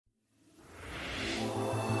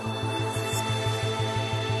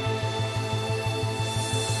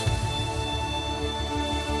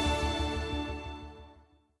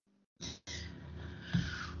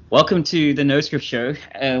Welcome to the No Script Show,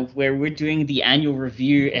 where we're doing the annual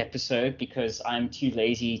review episode because I'm too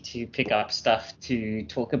lazy to pick up stuff to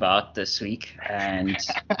talk about this week. And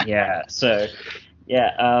yeah, so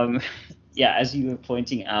yeah, yeah, as you were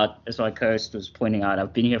pointing out, as my co-host was pointing out,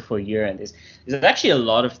 I've been here for a year, and there's actually a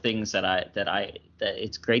lot of things that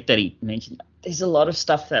it's great that he mentioned. There's a lot of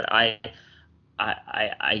stuff that I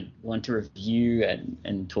want to review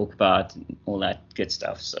and talk about and all that good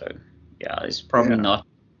stuff. So yeah, it's probably not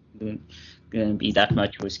going to be that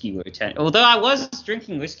much whiskey Wotan. Although I was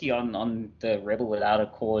drinking whiskey on the Rebel Without a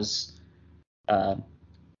Cause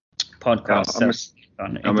podcast.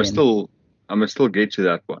 I must still get to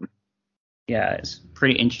that one. Yeah, it's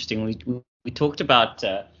pretty interesting. We talked about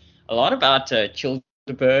a lot about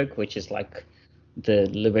Childeberg, which is like the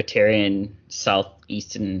libertarian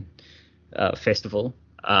southeastern festival,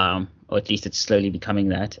 or at least it's slowly becoming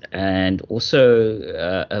that, and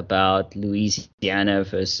also about Louisiana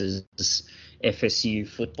versus FSU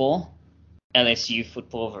football, LSU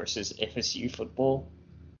football versus FSU football,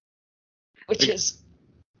 which is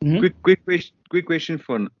quick question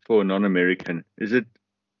for a non-American. Is it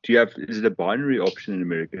a binary option in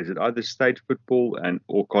America? Is it either state football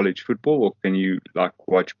or college football, or can you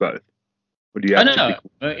watch both? Or do you have to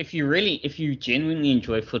pick? If you genuinely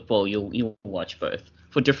enjoy football, you'll watch both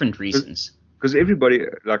for different reasons. Because everybody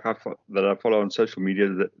that I follow on social media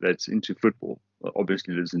that's into football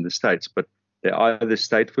obviously lives in the States, but they're either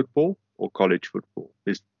state football or college football.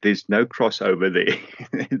 There's no crossover there.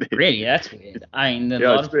 Really, that's weird. I mean,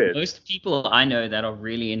 most people I know that are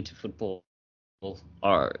really into football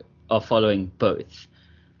are following both.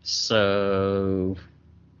 So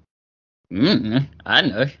I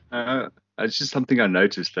don't know. It's just something I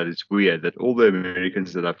noticed, that it's weird that all the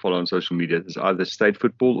Americans that I follow on social media is either state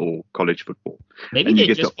football or college football. Maybe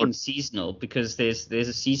they're just being seasonal, because there's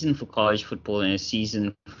a season for college football and a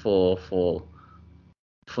season for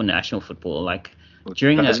national football. Like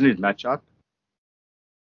doesn't it match up?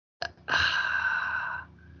 I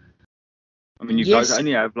mean, you guys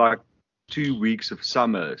only have 2 weeks of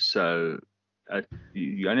summer, so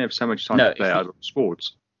you only have so much time to play out of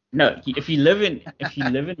sports. No, if you live in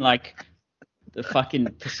like the fucking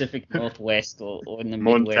Pacific Northwest or in the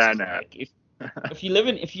Midwest, Montana. If you live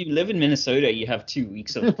in Minnesota, you have 2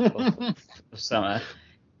 weeks of summer.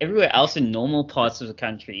 Everywhere else in normal parts of the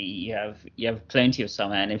country, you have plenty of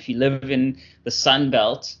summer. And if you live in the Sun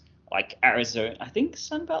Belt, like Arizona, I think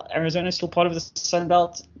Arizona is still part of the Sun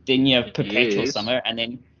Belt, then you have perpetual summer. And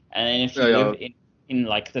then if you live in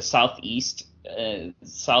like the southeast /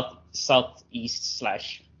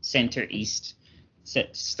 center east /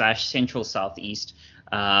 central southeast,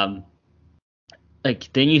 then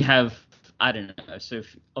you have, I don't know, so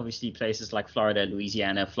obviously places like Florida,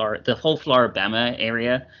 Louisiana, the whole Floribama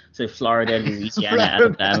area, so Florida, Louisiana,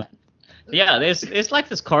 Alabama. Yeah, there's like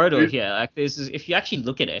this corridor here, like if you actually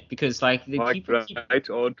look at it, because like the my great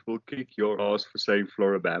aunt will kick your ass for saying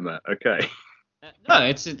Floribama. Okay.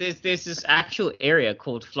 No, there's this actual area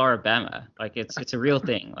called Floribama. Like it's a real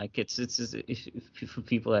thing. Like it's for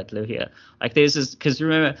people that live here. Like there's this, because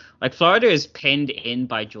remember, like Florida is penned in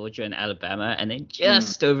by Georgia and Alabama, and then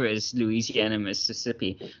just over is Louisiana and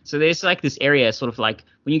Mississippi. So there's like this area, sort of like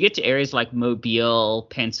when you get to areas like Mobile,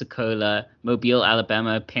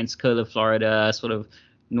 Alabama, Pensacola, Florida, sort of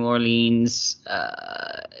New Orleans,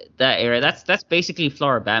 that area. That's basically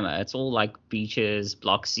Floribama. It's all like beaches,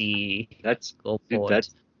 Biloxi. That's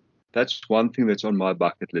one thing that's on my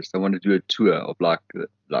bucket list. I want to do a tour of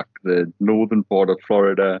the northern part of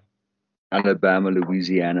Florida, Alabama,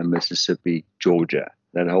 Louisiana, Mississippi, Georgia.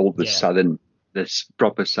 That whole southern, this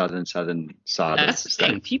proper southern side. That's the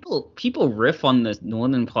thing. People riff on the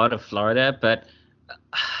northern part of Florida, but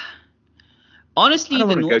honestly,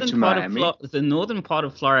 the northern part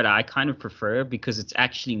of Florida I kind of prefer, because it's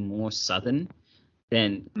actually more southern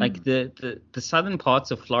than like the southern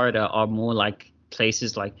parts of Florida are more like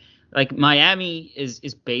places like Miami is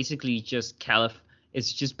basically just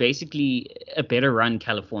it's just basically a better run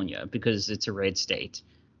California, because it's a red state.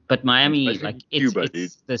 But Miami,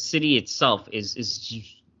 it's the city itself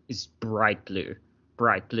is bright blue.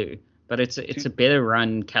 But it's a better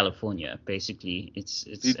run California, basically.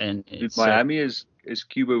 Miami is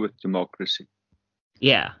Cuba with democracy.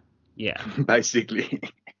 Yeah. Basically.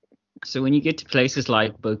 So when you get to places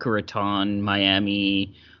like Boca Raton,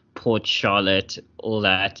 Miami, Port Charlotte, all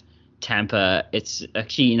that, Tampa, it's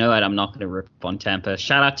actually, you know what? I'm not going to rip on Tampa.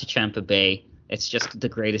 Shout out to Tampa Bay. It's just the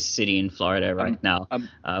greatest city in Florida right now.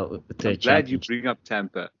 I'm glad you bring up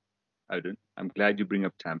Tampa, Odin. I'm glad you bring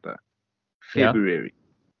up Tampa. February.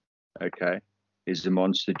 Okay, is the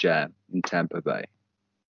Monster Jam in Tampa Bay.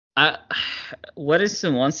 Uh, what is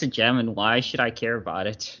the Monster Jam and why should I care about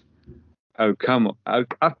it? Oh, come on.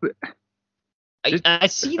 Just, I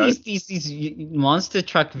see these monster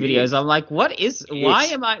truck videos. yes, I'm like, yes.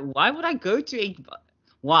 why would I go to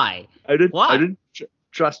why? I Why? didn't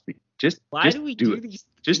trust me. Why Just do we do do it. these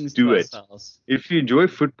Just things to do it. ourselves? If you enjoy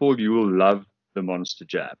football, you will love the Monster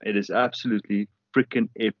Jam. It is absolutely freaking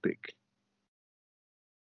epic.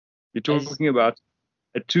 You're As talking about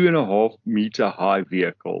a 2.5 meter high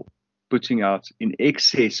vehicle putting out in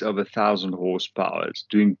excess of 1,000 horsepower,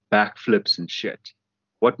 doing backflips and shit.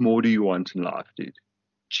 What more do you want in life, dude?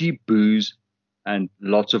 Cheap booze and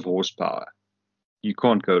lots of horsepower. You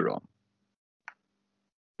can't go wrong.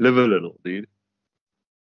 Live a little, dude.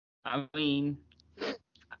 I mean,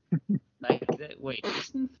 like, wait,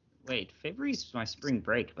 February's my spring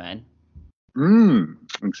break, man.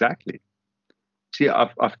 Exactly. See,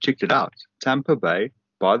 I've checked it out. Tampa Bay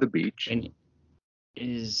by the beach. When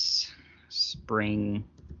is spring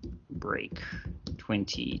break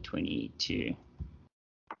 2022?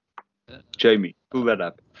 Jamie, pull that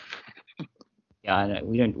up. Yeah, I know,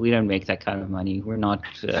 we don't make that kind of money. We're not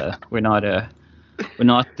we're not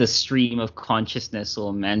the stream of consciousness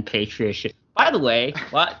or Manpatria shit. By the way,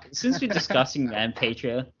 since we're discussing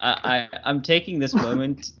Manpatria, I'm taking this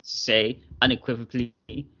moment to say unequivocally,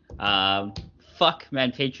 fuck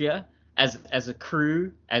Manpatria as a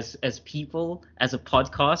crew, as people, as a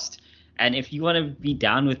podcast. And if you want to be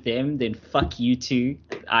down with them, then fuck you too.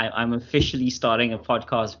 I'm officially starting a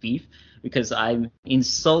podcast beef because I'm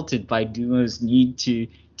insulted by Dumo's need to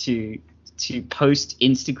post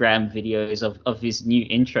Instagram videos of his new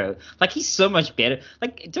intro. Like, he's so much better.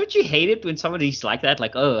 Like, don't you hate it when somebody's like that?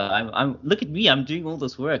 Like, oh, I'm look at me, I'm doing all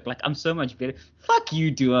this work. Like, I'm so much better. Fuck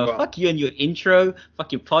you, Dumo. Well, Fuck you and your intro.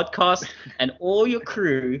 Fuck your podcast and all your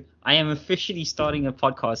crew. I am officially starting a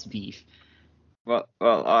podcast beef. well,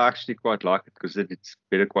 I actually quite like it because it's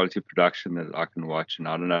better quality production that I can watch, and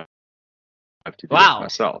I don't know. I have to do it Wow.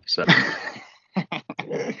 myself. So I'm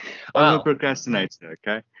a Wow. procrastinator,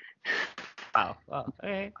 okay? Wow.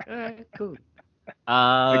 Okay, cool.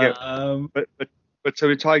 Okay, but so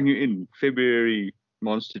we're tying you in February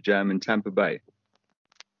Monster Jam in Tampa Bay.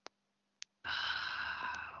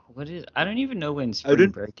 I don't even know when spring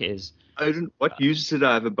break is. What use is it?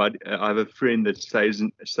 I have a buddy. I have a friend that stays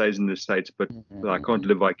in the States, but I can't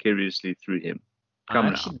live vicariously through him. Come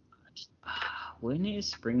now. Actually, when is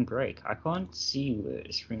spring break? I can't see where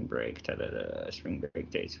spring break. Spring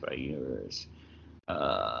break dates by universe.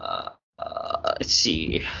 Let's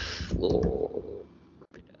see.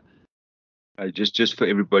 Just for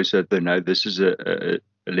everybody so that they know, this is a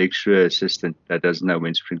lecturer assistant that doesn't know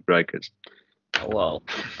when spring break is. Well,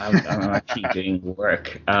 I'm actually doing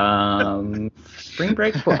work. Spring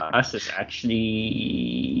break for us is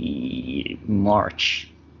actually March.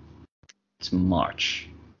 It's March.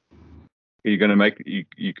 You're going to make you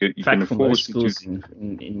can In fact, for most afford schools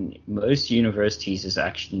in most universities is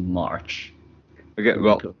actually March. Okay,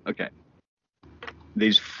 well, okay.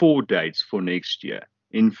 There's 4 dates for next year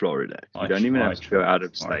in Florida. You don't even have to go out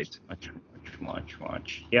of state.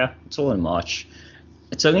 March. Yeah, it's all in March.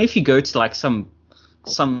 It's only if you go to like some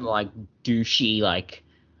like douchey like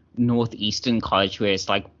northeastern college where it's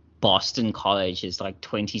like Boston College is like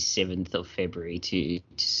 27th of February to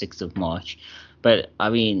 6th of March. But I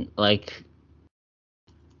mean, like,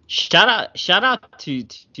 shout out to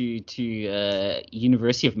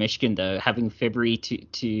University of Michigan though, having February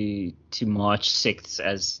to March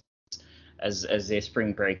 6th as their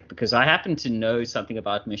spring break, because I happen to know something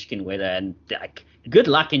about Michigan weather, and like, good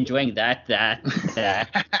luck enjoying that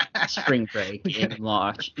spring break in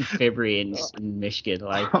February in Michigan.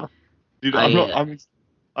 Like, Dude, I'm not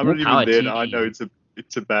even there. I know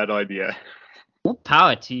it's a bad idea. More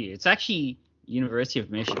power to you. It's actually University of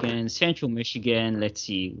Michigan, Central Michigan. Let's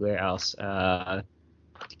see where else.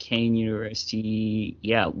 Duquesne University.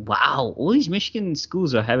 Yeah, wow. All these Michigan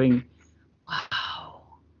schools are having. Wow.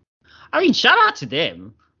 I mean, shout out to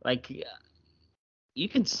them. Like, you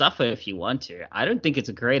can suffer if you want to. I don't think it's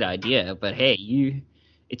a great idea, but hey,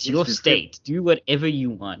 it's your state. Do whatever you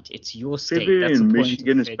want. It's your state. February That's in the point.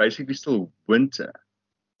 Michigan is basically still winter.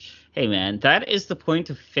 Hey, man, that is the point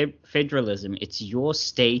of federalism. It's your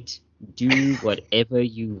state. Do whatever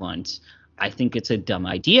you want. I think it's a dumb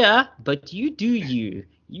idea, but you do you.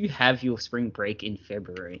 You have your spring break in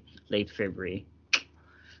February, late February.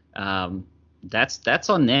 That's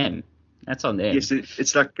on them. That's on them. Yes,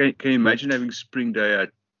 it's like, can you imagine having spring day at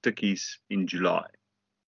Tickies in July?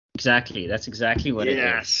 Exactly. That's exactly what it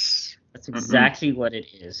is. That's exactly what it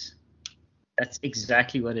is. That's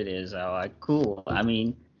exactly what it is. Oh, cool. I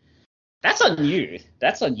mean, That's on you.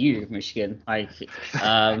 That's on you, Michigan. I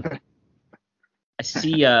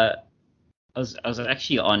see. I was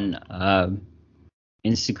actually on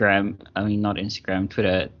Instagram. I mean, not Instagram,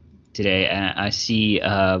 Twitter today, and I see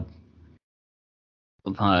my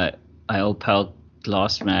old pal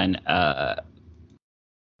Glassman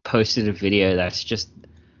posted a video that's just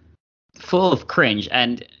full of cringe,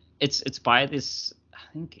 and it's by this, I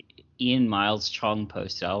think, Ian Miles Chong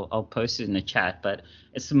posted. I'll post it in the chat, but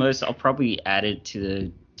it's the most. I'll probably add it to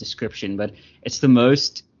the description, but it's the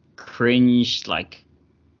most cringe like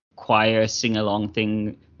choir sing along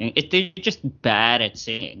thing. They're just bad at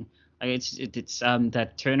singing. Like it's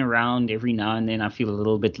that turn around every now and then I feel a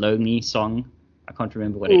little bit lonely song. I can't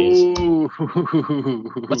remember what it is.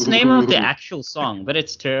 What's the name of the actual song? But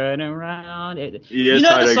it's turn around. Yes, you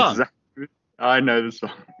know the song. Exactly. I know the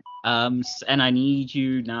song. And I need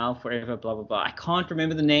you now forever, blah blah blah. I can't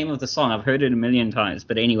remember the name of the song. I've heard it a million times,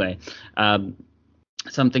 but anyway,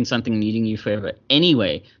 something needing you forever.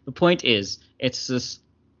 Anyway, the point is, it's this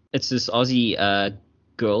Aussie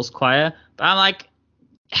girls choir. But I'm like,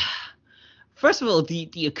 first of all,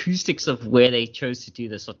 the acoustics of where they chose to do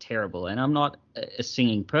this are terrible, and I'm not a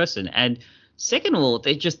singing person. And second of all,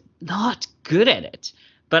 they're just not good at it.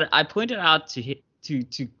 But I pointed out to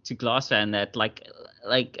Glassman that like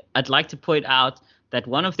I'd like to point out that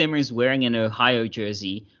one of them is wearing an Ohio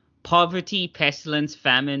jersey. Poverty, pestilence,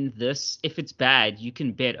 famine, this, if it's bad, you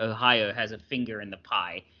can bet Ohio has a finger in the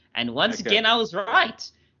pie. And once again, I was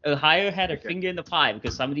right. Ohio had a finger in the pie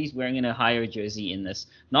because somebody's wearing an Ohio jersey in this.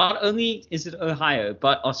 Not only is it Ohio,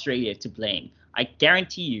 but Australia to blame. I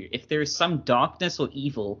guarantee you, if there is some darkness or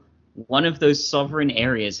evil, one of those sovereign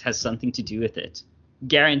areas has something to do with it.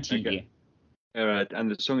 Guarantee you. All right, and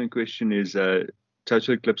the song in question is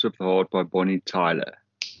Total Eclipse of the Heart by Bonnie Tyler.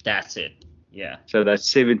 That's it, yeah. So that's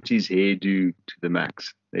 70s hairdo to the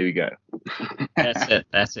max. There we go.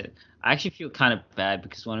 That's it. I actually feel kind of bad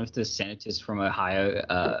because one of the senators from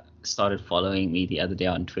Ohio started following me the other day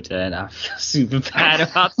on Twitter, and I feel super bad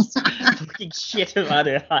about talking shit about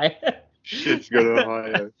Ohio. Shit's got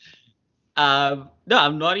Ohio. No,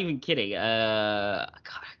 I'm not even kidding. I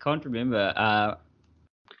can't remember.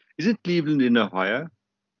 Isn't Cleveland in Ohio?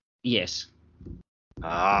 Yes.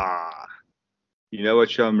 You know what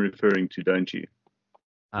show I'm referring to, don't you?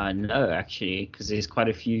 No, actually, because there's quite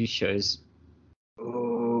a few shows.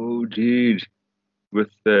 Oh, dude. With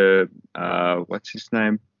the, what's his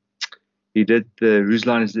name? He did the Whose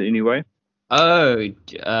Line Is It Anyway? Oh,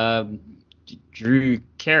 Drew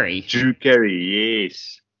Carey. Drew Carey,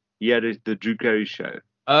 yes. He had the Drew Carey show.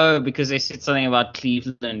 Oh, because they said something about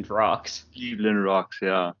Cleveland Rocks. Cleveland Rocks,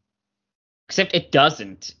 yeah. Except it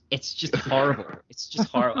doesn't. It's just horrible. It's just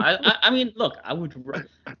horrible. I mean, look, I would...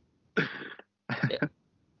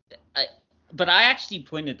 But I actually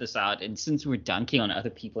pointed this out, and since we're dunking on other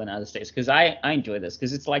people in other states, because I enjoy this,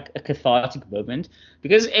 because it's like a cathartic moment.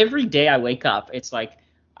 Because every day I wake up, it's like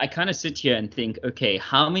I kind of sit here and think, okay,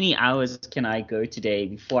 how many hours can I go today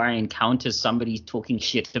before I encounter somebody talking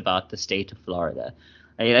shit about the state of Florida?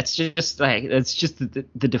 Like, that's just the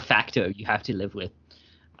de facto you have to live with.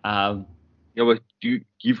 Yeah, but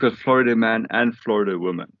you've got Florida man and Florida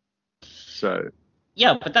woman, so.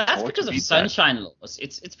 Yeah, but that's because of sunshine laws.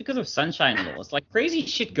 It's because of sunshine laws. Like, crazy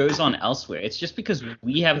shit goes on elsewhere. It's just because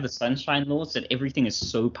we have the sunshine laws that everything is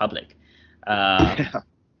so public.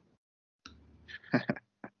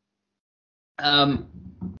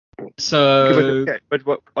 So.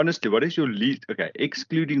 But honestly, what is your least? Okay,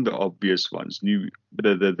 excluding the obvious ones, the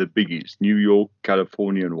biggies, New York,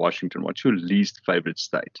 California, and Washington. What's your least favorite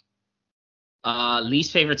state?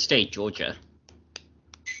 Least favorite state, Georgia.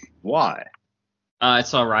 Why?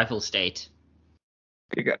 It's our rival state.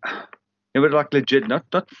 Okay. Yeah, but like legit, not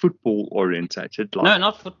football orientated. Like... No,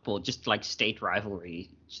 not football. Just like state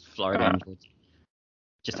rivalry. Just Florida and Georgia.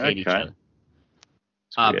 Just hate each other.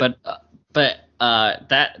 But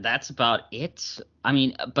that's about it. I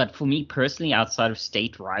mean, but for me personally, outside of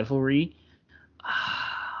state rivalry,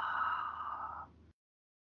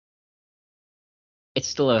 it's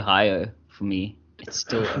still Ohio for me. It's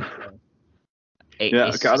still Ohio. Okay.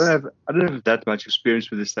 I don't have that much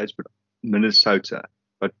experience with the states, but Minnesota,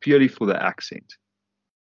 but purely for the accent.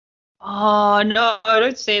 Oh no!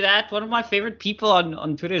 Don't say that. One of my favorite people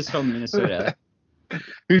on Twitter is from Minnesota.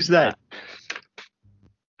 Who's that?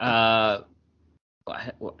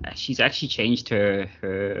 She's actually changed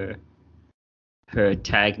her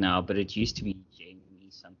tag now, but it used to be Jamie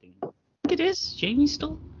something. I think it is Jamie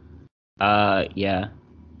still. Yeah.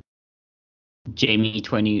 Jamie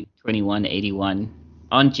 2021-10.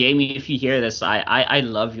 On Jamie, if you hear this, I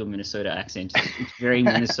love your Minnesota accent. It's very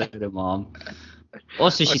Minnesota, mom.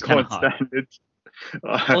 Also, I she's kind of can't hot. stand it.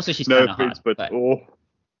 Also, she's No kind of offense, hot, but but oh,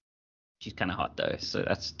 she's kind of hot though. So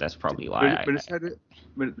that's probably Min- why Minnesota,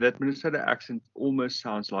 that Minnesota accent almost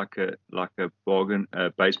sounds like a bargain,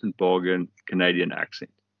 basement bargain Canadian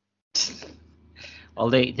accent. Well,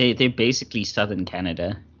 they're basically Southern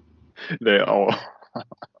Canada. They are.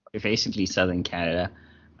 They're basically Southern Canada.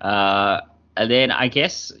 Uh, and then I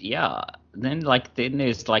guess, yeah. Then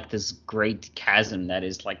there's like this great chasm that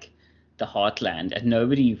is like the heartland, and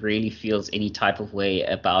nobody really feels any type of way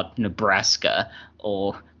about Nebraska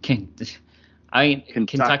or I mean,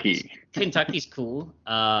 Kentucky, Kentucky's cool.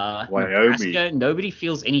 Wyoming. Nebraska, nobody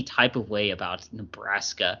feels any type of way about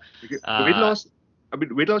Nebraska. When Uh, last,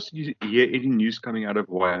 when last did you hear any news coming out of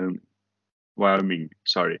Wyoming? Wyoming,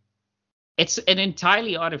 sorry. it's an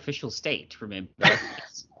entirely artificial state, remember?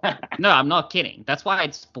 No, I'm not kidding. That's why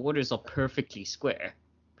its borders are perfectly square.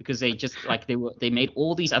 Because they made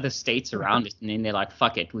all these other states around it, and then they're like,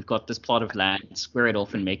 fuck it, we've got this plot of land, square it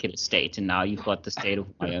off and make it a state, and now you've got the state of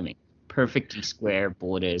Wyoming. Perfectly square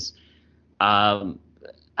borders. Um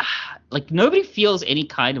like nobody feels any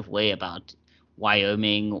kind of way about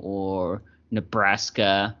Wyoming or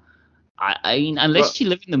Nebraska. I mean, Well, unless you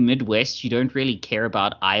live in the Midwest, you don't really care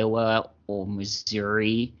about Iowa or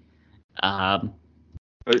Missouri. Um,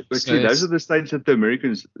 but so see, those are the states that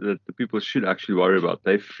that the people should actually worry about.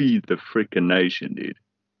 They feed the freaking nation, dude.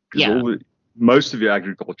 yeah, Because most of your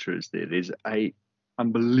agriculture is there. There's a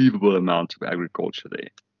unbelievable amount of agriculture there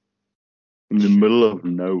in the middle of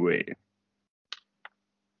nowhere.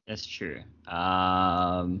 that's true.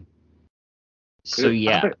 So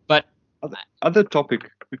yeah, Other, but other topic,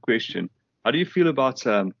 quick question. How do you feel about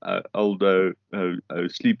old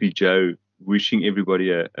Sleepy Joe wishing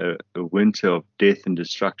everybody a winter of death and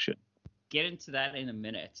destruction? get into that in a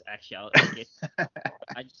minute. Actually,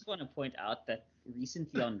 I just want to point out that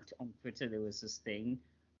recently on Twitter there was this thing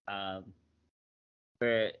um,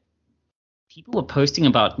 where people were posting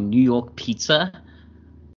about New York pizza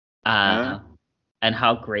Huh? and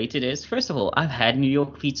how great it is. First of all, I've had New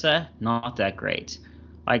York pizza, not that great.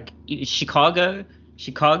 Like Chicago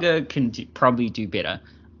can probably do better.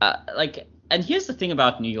 And here's the thing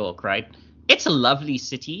about New York, right? It's a lovely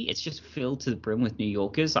city. It's just filled to the brim with New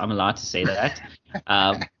Yorkers. I'm allowed to say that.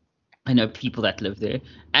 Um, I know people that live there,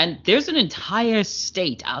 and there's an entire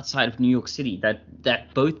state outside of New York City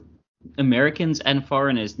that both Americans and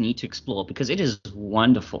foreigners need to explore because it is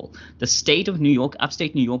wonderful. The state of New York,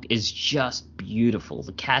 upstate New York, is just beautiful.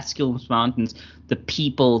 The Catskills Mountains, the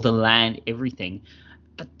people, the land, everything.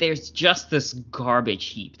 But there's just this garbage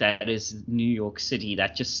heap that is New York City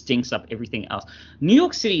that just stinks up everything else. New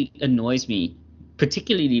York City annoys me,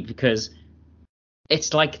 particularly because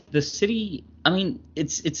it's like the city. I mean,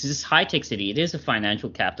 it's this high tech city. It is a financial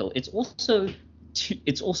capital. It's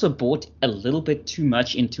also bought a little bit too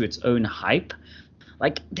much into its own hype.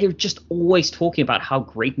 Like they're just always talking about how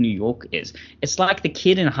great New York is. It's like the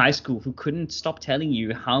kid in high school who couldn't stop telling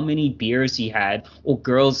you how many beers he had or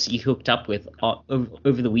girls he hooked up with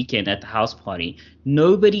over the weekend at the house party.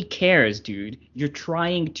 Nobody cares, dude. You're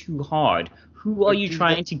trying too hard. Who are But you dude,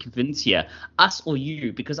 trying to convince here? Us or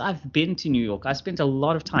you? Because I've been to New York. I spent a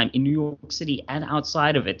lot of time in New York City and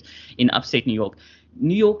outside of it in upstate New York.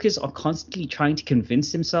 New Yorkers are constantly trying to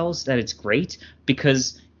convince themselves that it's great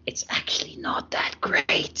because it's actually not that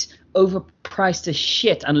great. Overpriced as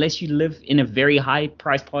shit unless you live in a very high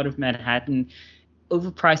priced part of Manhattan.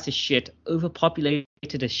 Overpriced as shit,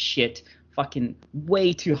 overpopulated as shit, fucking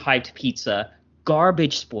way too hyped pizza,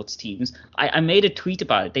 garbage sports teams. I made a tweet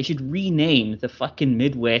about it. They should rename the fucking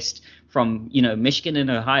Midwest from, Michigan and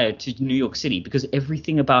Ohio to New York City because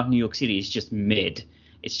everything about New York City is just mid.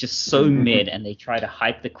 It's just so mid and they try to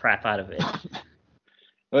hype the crap out of it.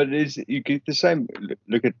 but you get the same.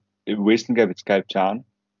 Look at Western Cape. It's Cape Town.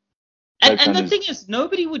 And the thing is,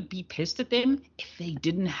 nobody would be pissed at them if they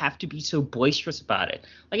didn't have to be so boisterous about it.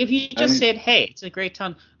 Like if you just said, "Hey, it's a great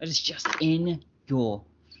town," and it's just in your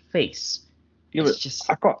face. Yeah, It's but just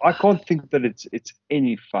I can't think that it's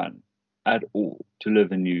any fun at all to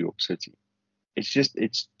live in New York City.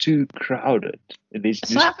 It's too crowded. There's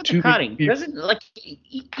aside just from the too many crowding, people. doesn't like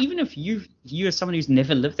even if you as someone who's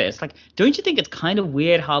never lived there, it's like, don't you think it's kind of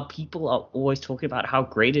weird how people are always talking about how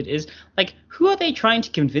great it is? Like, who are they trying to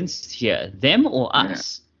convince here, them or Yeah,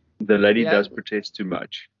 us? the lady You know, does protest too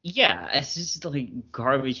much. yeah, it's just like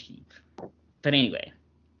garbage heap. But anyway,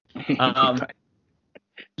 um,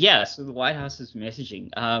 yeah. So the White House is messaging.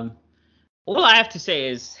 All I have to say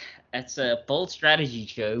is it's a bold strategy,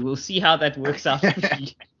 Joe. We'll see how that works out for you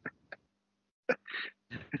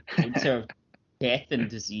in terms of death and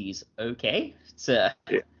disease. Okay, it's Yeah.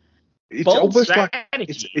 it's Bold almost like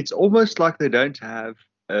strategy. it's almost like they don't have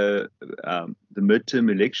the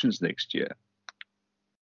midterm elections next year.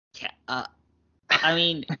 Yeah, I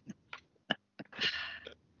mean,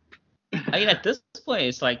 at this point,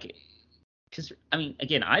 it's like, because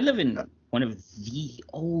again, I live in one of the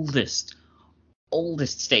oldest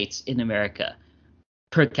states in America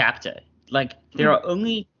per capita. Like, there are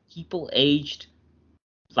only people aged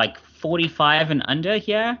like 45 and under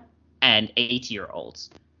here, and 80-year-olds.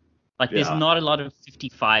 Like, there's not a lot of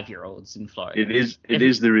 55-year-olds in Florida. It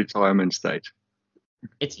is the retirement state.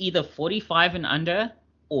 It's either 45 and under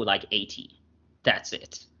or like 80. That's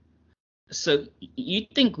it. So you'd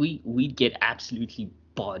think we'd get absolutely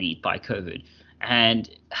bodied by COVID, and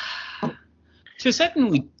to a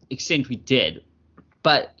certain extent we did.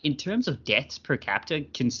 But in terms of deaths per capita,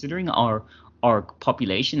 considering our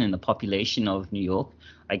population and the population of New York,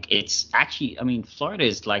 like, it's actually, Florida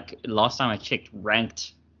is, like, last time I checked,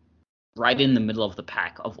 ranked right in the middle of the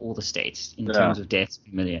pack of all the states in terms of deaths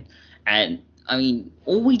per million. And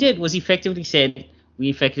all we did was effectively said,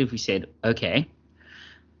 okay,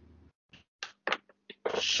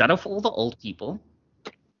 shut off all the old people.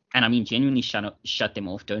 And genuinely shut them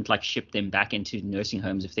off. Don't, like, ship them back into nursing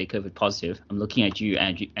homes if they're COVID positive. I'm looking at you,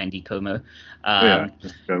 Andy Como.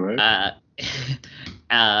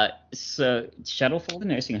 So shut off all the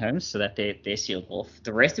nursing homes so that they're sealed off.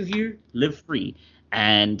 The rest of you live free.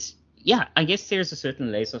 And yeah, I guess there's a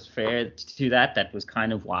certain laissez-faire to that was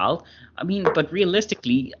kind of wild. But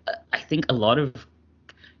realistically, I think a lot of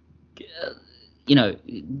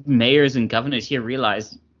mayors and governors here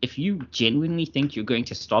realize, if you genuinely think you're going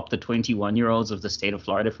to stop the 21-year-olds of the state of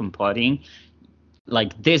Florida from partying,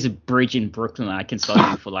 like, there's a bridge in Brooklyn I can sell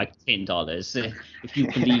you for like $10 if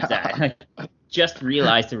you believe that. Just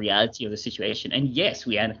realize the reality of the situation. And yes,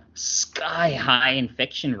 we had sky-high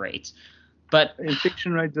infection rates, but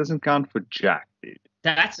infection rate doesn't count for jack, dude.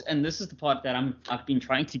 And this is the part that I've been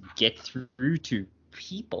trying to get through to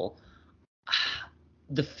people.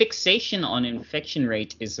 The fixation on infection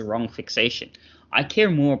rate is the wrong fixation. I care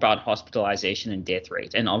more about hospitalization and death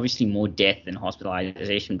rate, and obviously more death than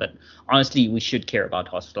hospitalization. But honestly, we should care about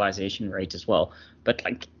hospitalization rate as well. But,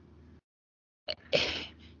 like,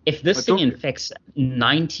 if this thing infects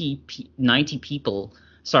 100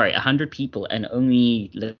 people, and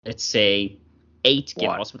only, let's say, 8 get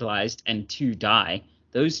hospitalized and 2 die,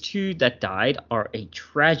 those 2 that died are a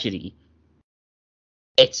tragedy.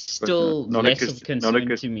 It's still less of a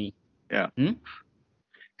concern to me. Yeah.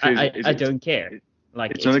 I don't care.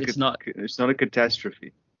 Like, it's not a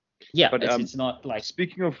catastrophe. Yeah, but it's not like,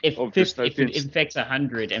 speaking of if it infects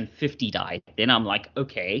 150 die, then I'm like,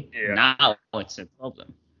 okay, now it's a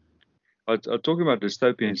problem. I'm talking about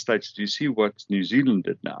dystopian states. Do you see what New Zealand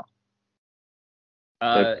did now?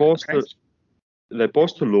 They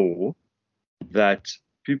passed a law that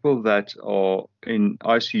people that are in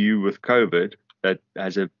ICU with COVID that's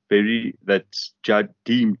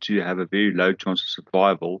deemed to have a very low chance of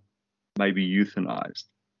survival may be euthanized,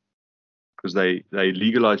 because they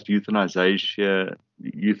legalized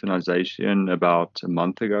euthanization about a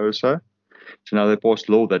month ago or so. So now they passed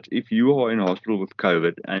a law that if you are in a hospital with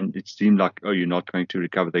COVID and it's deemed like, oh, you're not going to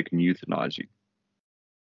recover, they can euthanize you.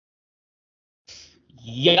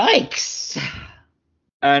 Yikes!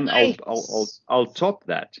 And I'll top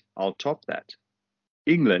that.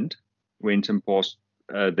 England went and passed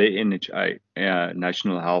their NHA,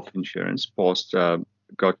 National Health Insurance, got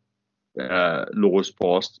laws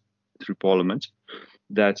passed through Parliament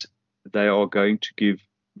that they are going to give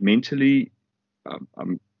mentally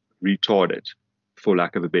retarded, for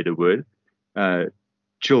lack of a better word,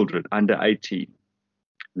 children under 18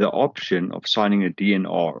 the option of signing a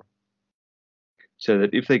DNR, so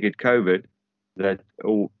that if they get COVID,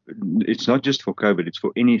 it's not just for COVID, it's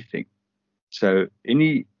for anything. So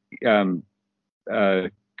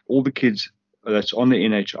all the kids that's on the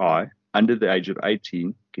NHI under the age of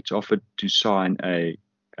 18 gets offered to sign a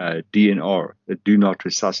DNR, a do not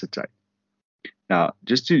resuscitate. Now,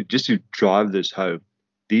 just to drive this home,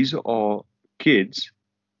 these are kids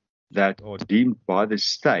that are deemed by the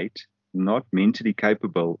state not mentally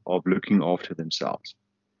capable of looking after themselves,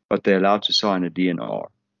 but they're allowed to sign a DNR.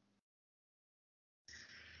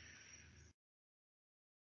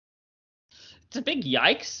 It's a big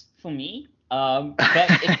yikes for me, but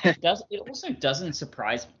it also doesn't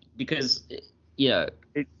surprise me, because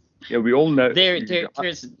we all know.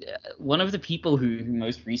 There's one of the people who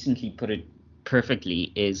most recently put it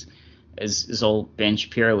perfectly is old Ben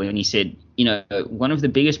Shapiro, when he said, one of the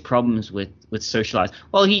biggest problems with socialized.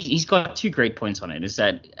 Well, he's got 2 great points on it. Is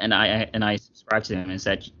that, and I subscribe to them, is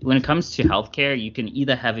that when it comes to healthcare, you can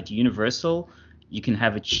either have it universal, you can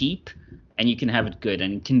have it cheap, and you can have it good,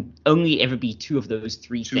 and it can only ever be two of those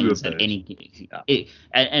three things at any.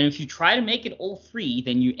 And if you try to make it all three,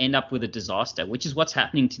 then you end up with a disaster, which is what's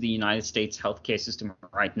happening to the United States healthcare system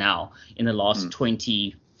right now in the last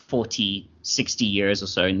 20, 40, 60 years or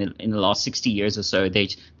so. In the last 60 years or so, they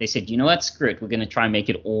said, you know what, screw it, we're going to try and make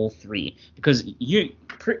it all three, because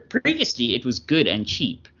previously it was good and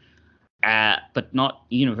cheap. But not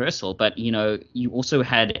universal. But, you also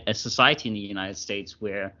had a society in the United States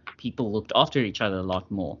where people looked after each other a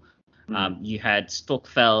lot more. You had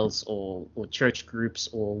stokvels or church groups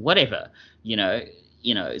or whatever,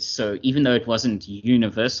 so even though it wasn't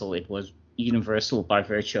universal, it was universal by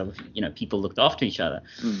virtue of, people looked after each other.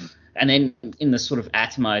 And then in the sort of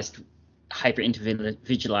atomized,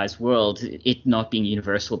 hyper-individualized world, it not being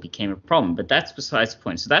universal became a problem. But that's besides the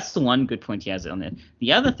point. So that's the one good point he has on there.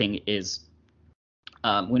 The other thing is,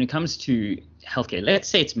 when it comes to healthcare, let's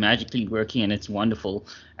say it's magically working and it's wonderful,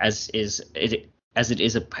 as it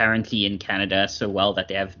is apparently in Canada so well that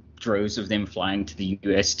they have droves of them flying to the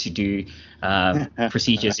US to do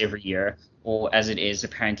procedures every year, or as it is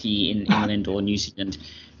apparently in England or New Zealand.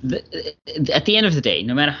 At the end of the day,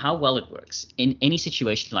 no matter how well it works, in any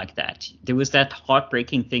situation like that, there was that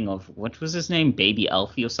heartbreaking thing of, what was his name, Baby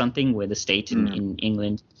Alfie or something, where the state in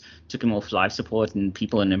England took him off life support, and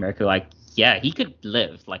people in America were like, yeah, he could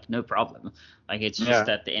live, like, no problem. Like, it's just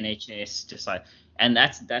that the NHS decide. And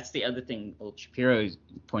that's the other thing old Shapiro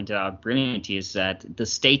pointed out brilliantly, is that the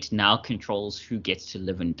state now controls who gets to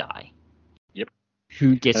live and die. Yep.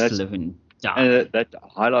 Who gets to live and die. And that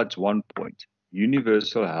highlights one point.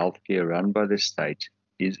 Universal healthcare run by the state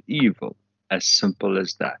is evil, as simple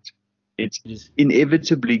as that. It's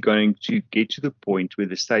inevitably going to get to the point where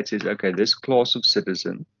the state says, okay, this class of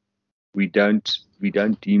citizen, we don't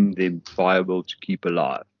deem them viable to keep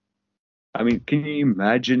alive. I mean, can you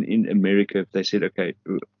imagine in America if they said, okay,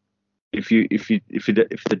 if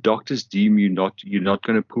the doctors deem you're not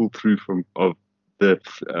going to pull through of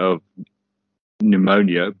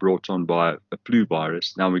pneumonia brought on by a flu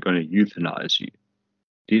virus, now we're going to euthanize you.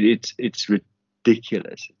 It's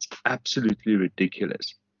ridiculous. It's absolutely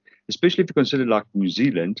ridiculous. Especially if you consider, like, New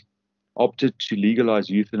Zealand opted to legalize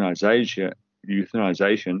euthanization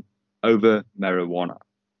over marijuana.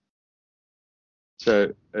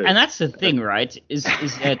 So, and that's the thing, right? Is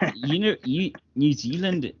that New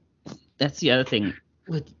Zealand? That's the other thing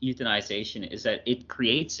with euthanization, is that it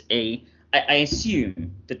creates I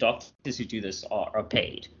assume the doctors who do this are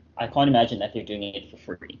paid. I can't imagine that they're doing it for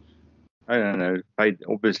free. I don't know. Paid,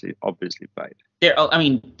 obviously paid.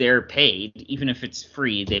 They're paid, even if it's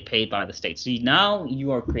free. They're paid by the state. So now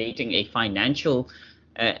you are creating a financial,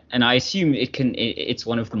 and I assume it's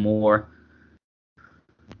one of the more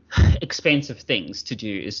expensive things to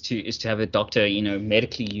do is to have a doctor,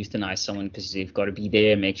 medically euthanize someone, because they've got to be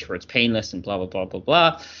there, make sure it's painless, and blah blah blah blah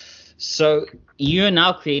blah. So you're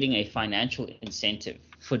now creating a financial incentive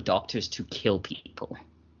for doctors to kill people.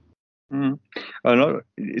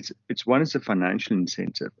 It's one is a financial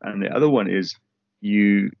incentive, and the other one is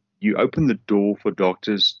you open the door for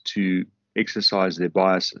doctors to exercise their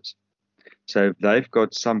biases. So if they've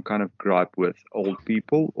got some kind of gripe with old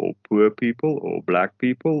people or poor people or black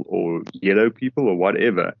people or yellow people or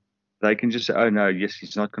whatever, they can just say, oh no, yes,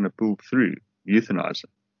 he's not going to pull through, euthanize him.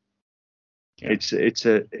 Yeah. It's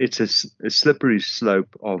a slippery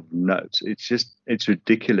slope of notes. It's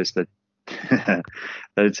ridiculous that that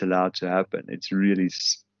it's allowed to happen. It's really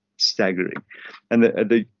staggering. And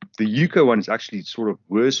the UK one is actually sort of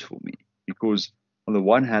worse for me, because on the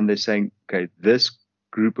one hand they're saying, okay, this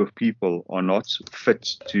group of people are not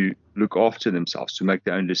fit to look after themselves, to make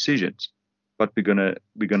their own decisions, but we're gonna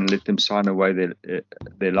let them sign away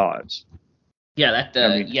their lives. Yeah,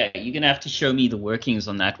 you're gonna have to show me the workings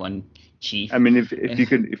on that one, Chief. I mean, if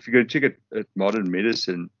you go check at modern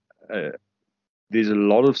medicine, there's a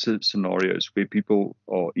lot of scenarios where people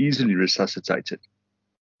are easily resuscitated.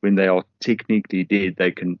 When they are technically dead,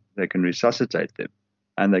 they can resuscitate them,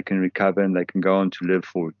 and they can recover, and they can go on to live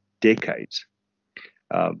for decades.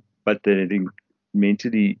 But then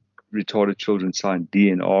mentally retarded children sign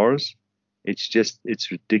DNRs.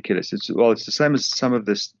 It's ridiculous. It's the same as some of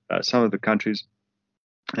the countries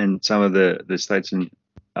and some of the states in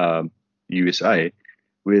USA,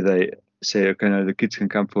 where they say, okay, no, the kids can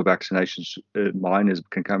come for vaccinations. Minors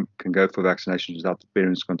can go for vaccinations without the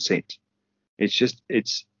parents' consent. It's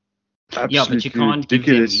absolutely but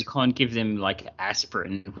ridiculous. You can't give them like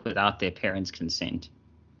aspirin without their parents' consent.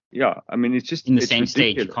 Yeah, I mean, it's just in the same ridiculous.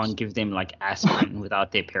 state. You can't give them like aspirin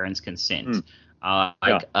without their parents' consent. You're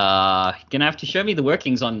gonna have to show me the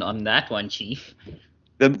workings on that one, Chief.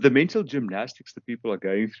 the mental gymnastics that people are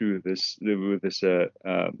going through with this with the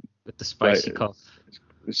spicy like, cough.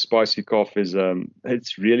 the spicy cough is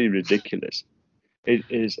it's really ridiculous. It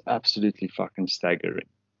is absolutely fucking staggering.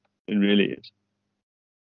 It really is.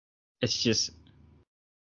 It's just,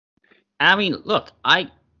 I mean, look,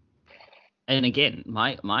 and again,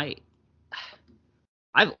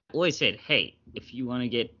 I've always said, hey, if you want to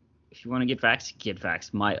get vaxxed, get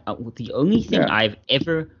vaxxed. The only thing I've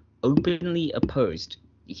ever openly opposed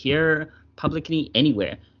here, publicly,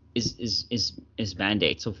 anywhere, is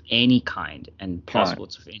mandates of any kind and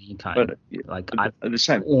passports of any kind. But I've the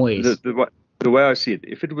same. always The way I see it,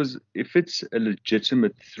 if it's a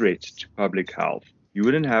legitimate threat to public health, you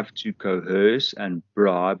wouldn't have to coerce and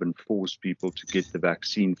bribe and force people to get the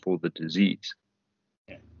vaccine for the disease.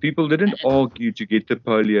 People didn't argue to get the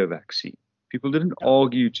polio vaccine. People didn't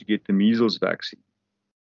argue to get the measles vaccine.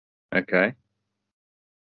 Okay?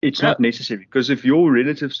 It's not necessary, because if your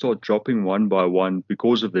relatives start dropping one by one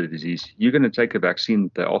because of the disease, you're going to take a vaccine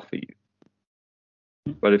that they offer you.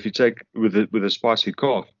 But if you take with a spicy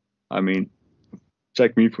cough, I mean,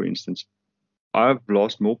 take me for instance, I've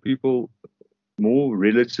lost more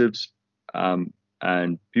relatives,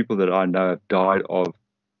 and people that I know have died of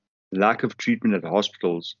lack of treatment at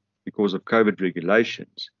hospitals because of COVID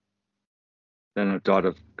regulations than have died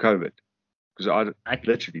of COVID. Because I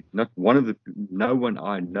literally no one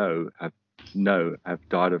I know have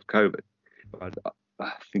died of COVID. But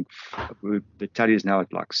I think the tally is now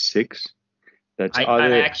at like 6. That's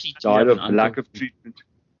either died of lack of treatment.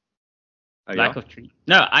 Lack of treatment.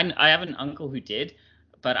 No, I have an uncle who did,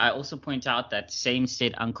 but I also point out that same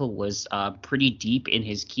said uncle was pretty deep in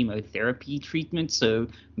his chemotherapy treatment, so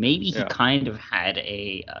maybe he kind of had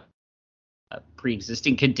a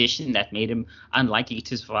pre-existing condition that made him unlikely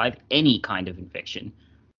to survive any kind of infection,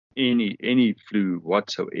 any flu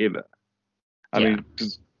whatsoever. I mean,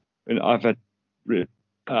 and I've had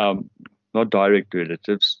not direct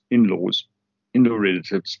relatives, in-law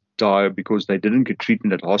relatives die because they didn't get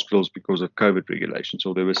treatment at hospitals because of COVID regulations,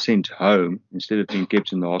 or they were sent home instead of being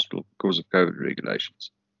kept in the hospital because of COVID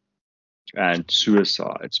regulations. And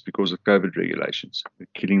suicides because of COVID regulations,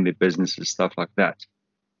 killing their businesses, stuff like that.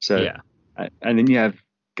 So, and then you have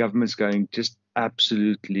governments going just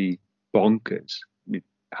absolutely bonkers. I mean,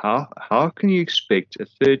 how can you expect a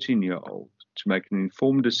 13-year-old to make an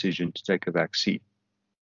informed decision to take a vaccine?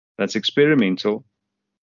 That's experimental.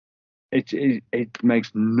 It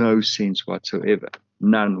makes no sense whatsoever.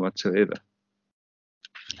 None whatsoever.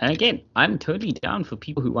 And again, I'm totally down for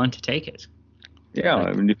people who want to take it. Yeah,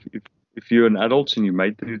 I mean, if you're an adult and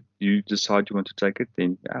you decide you want to take it,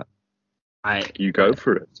 then you go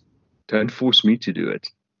for it. Don't force me to do it.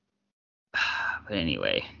 But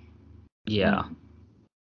anyway, yeah.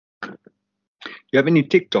 You have any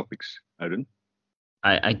tech topics, Odin?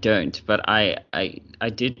 I don't, but I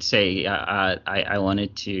did say I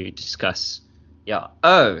wanted to discuss. Yeah.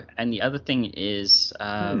 Oh, and the other thing is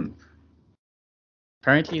apparently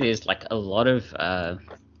there's like a lot of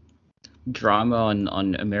drama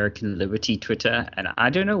on American Liberty Twitter, and I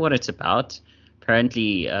don't know what it's about.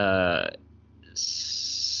 Apparently,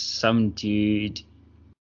 some dude.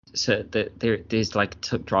 So there's like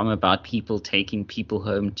drama about people taking people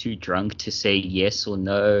home too drunk to say yes or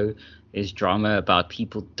no. There's drama about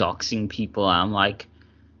people doxing people. I'm like,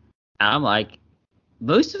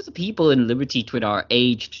 most of the people in Liberty Twitter are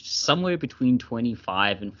aged somewhere between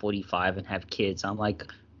 25 and 45 and have kids. I'm like,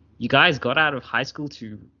 you guys got out of high school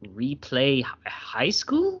to replay high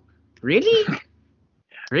school? Really?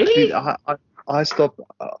 Really? I stopped.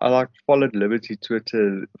 I followed Liberty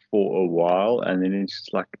Twitter for a while, and then it's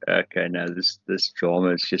just like, okay, now this drama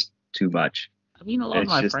is just too much. I mean, a lot of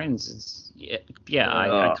my friends,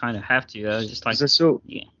 I kind of have to. I was just like, I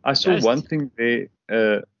saw one thing there.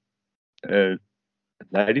 A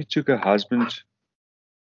lady took her husband.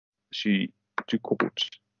 She to court.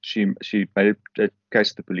 She made a case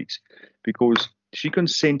to the police because she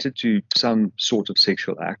consented to some sort of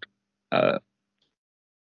sexual act.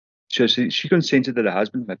 So she consented that her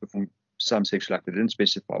husband may perform some sexual act. They didn't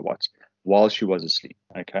specify what, while she was asleep.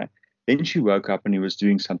 Okay. Then she woke up and he was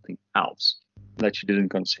doing something else that she didn't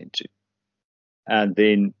consent to. And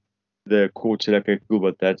then the court said, okay, cool,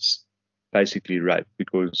 but that's basically rape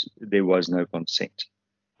because there was no consent.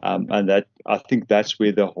 And that, I think that's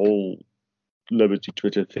where the whole Liberty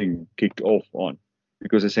Twitter thing kicked off on,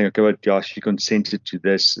 because they're saying, okay, but yeah, she consented to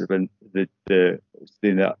this. When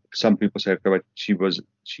then some people say, okay, but she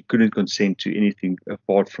couldn't consent to anything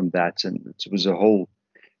apart from that, and it was a whole.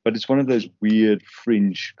 But it's one of those weird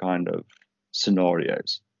fringe kind of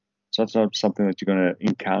scenarios. So it's not something that you're going to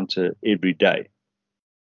encounter every day.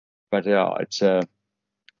 But yeah, it's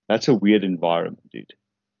That's a weird environment, dude.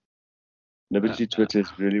 Liberty Twitter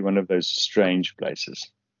is really one of those strange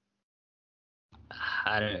places.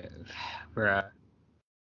 I don't, bro.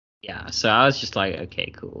 Yeah, so I was just like,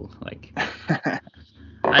 okay, cool. Like,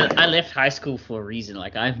 I left high school for a reason.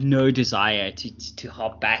 Like, I have no desire to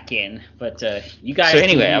hop back in. But you guys. So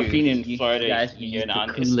anyway, do I've been in Florida guys a year now,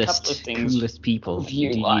 and the there's a couple of things coolest people.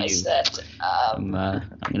 view-wise that I'm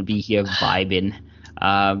gonna be here vibing.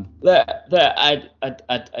 that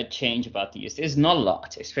I'd change about the US. There's not a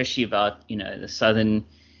lot, especially about the southern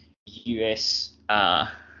U.S.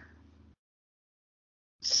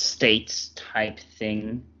 States type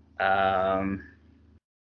thing.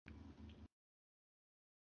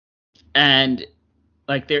 And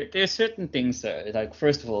like there are certain things though. Like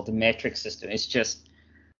first of all, the metric system is just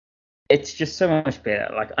so much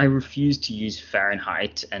better. Like I refuse to use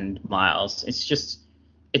Fahrenheit and miles.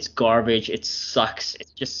 It's garbage. It sucks.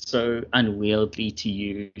 It's just so unwieldy to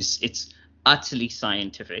use. It's utterly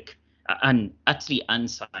scientific, utterly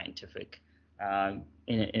unscientific. And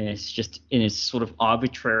it's sort of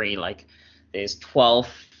arbitrary. Like there's 12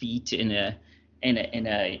 feet in a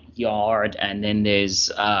yard, and then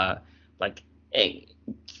there's like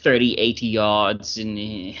 30, 80 yards in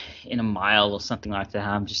a mile or something like that.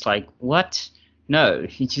 I'm just like, what? No,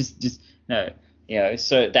 you just no.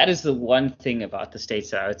 So that is the one thing about the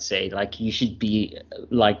States that I would say, like, you should be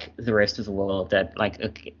like the rest of the world. That like,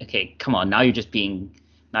 okay, come on, now you're just being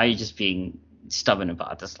stubborn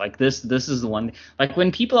about this. Like this is the one. Like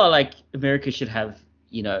when people are like, America should have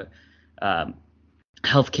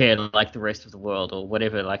healthcare like the rest of the world or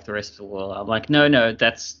whatever, like the rest of the world. I'm like, no,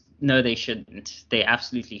 they shouldn't. They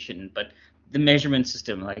absolutely shouldn't. But the measurement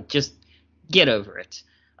system, like, just get over it.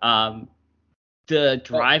 The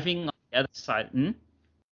driving on the other side.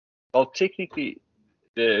 Well, technically,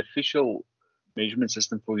 the official measurement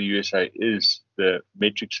system for the USA is the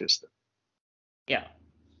metric system. Yeah.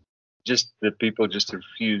 Just the people just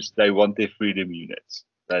refuse. They want their freedom units.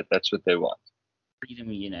 That's what they want.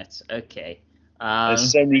 Freedom units. Okay. The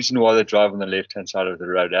same reason why they drive on the left-hand side of the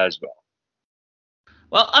road as well.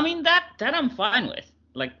 Well, I mean, that I'm fine with.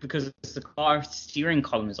 Like, because the car steering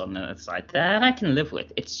column is on the other side. That I can live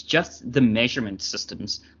with. It's just the measurement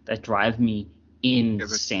systems that drive me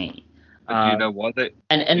insane. But do you know why they...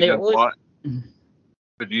 And they're always...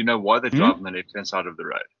 But do you know why they drive on the left-hand side of the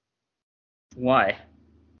road? Why?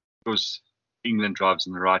 Because England drives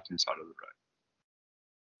on the right-hand side of the road.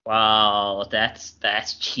 Wow, that's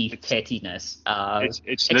cheap pettiness. It's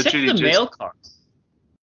except literally the just, mail cars.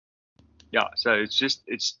 Yeah, so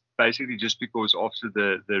it's basically just because after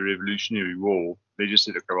the Revolutionary War, they just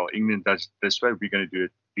said, okay, well, England does this way, we're going to do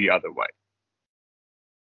it the other way.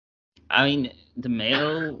 I mean, the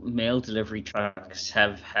mail delivery trucks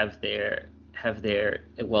have their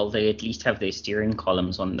well, they at least have their steering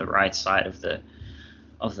columns on the right side of the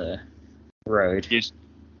road. Yes.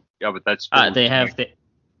 Yeah, but that's they have to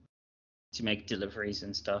make deliveries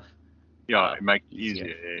and stuff. Yeah, it makes it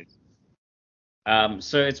easier. Yeah.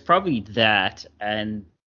 So it's probably that, and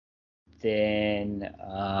then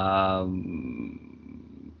I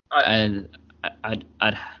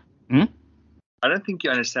don't think you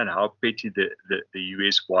understand how petty the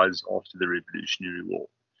US was after the Revolutionary War.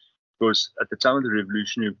 Because at the time of the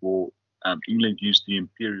Revolutionary War, England used the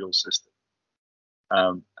imperial system.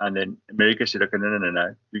 And then America said, okay,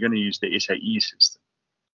 no, we're going to use the SAE system.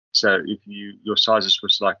 So if your sizes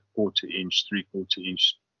was like 1/4 inch, 3/4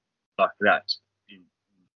 inch, like that,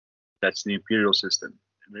 that's the imperial system.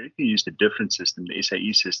 America used a different system, the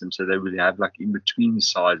SAE system, so they would have like in between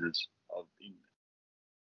sizes of England.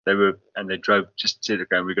 They drove, just said,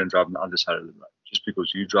 okay, we're going to drive on the other side of the road. Just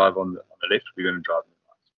because you drive on the left, we're going to drive on the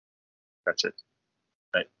right. That's it.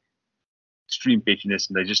 Extreme pettiness,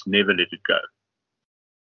 and they just never let it go.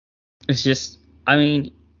 It's just, I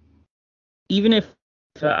mean, even if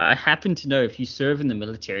I happen to know, if you serve in the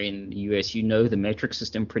military in the US, you know the metric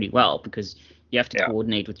system pretty well, because you have to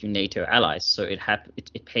coordinate with your NATO allies. So it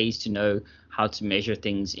pays to know how to measure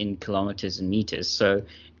things in kilometers and meters. So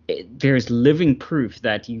there's living proof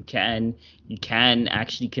that you can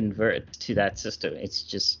actually convert to that system.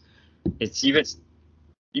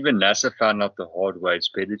 Even NASA found out the hard way. It's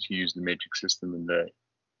better to use the metric system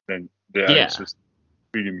than the other system.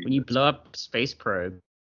 When you blow up space probes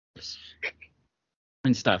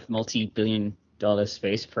and stuff, multi-billion-dollar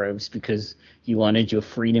space probes, because you wanted your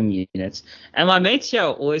freedom units. And my mates here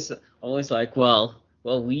are always like, well,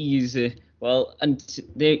 we use it. Well, and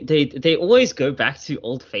they always go back to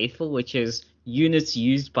Old Faithful, which is units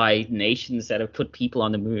used by nations that have put people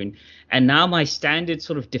on the moon. And now my standard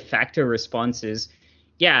sort of de facto response is,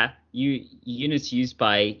 yeah, units used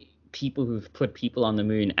by people who've put people on the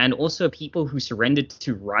moon, and also people who surrendered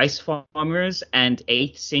to rice farmers and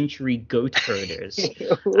 8th century goat herders.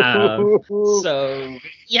 So,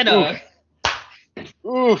 you know,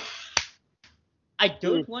 Oof. I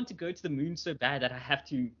don't want to go to the moon so bad that I have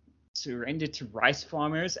to surrender to rice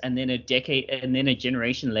farmers and then a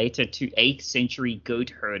generation later to 8th century goat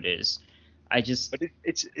herders. But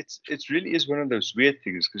it's really is one of those weird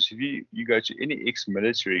things, because if you go to any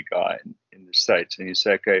ex-military guy in the States and you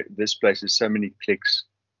say, okay, this place is so many clicks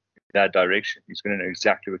in that direction, he's going to know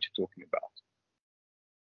exactly what you're talking about.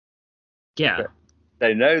 Yeah. But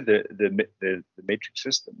they know the metric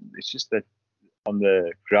system. It's just that on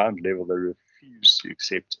the ground level, they refuse to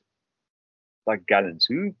accept it. Like gallons.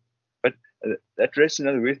 But that raises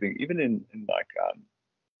another weird thing. Even in like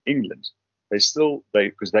England,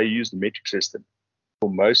 because they use the metric system for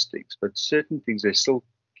most things, but certain things they still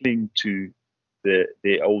cling to their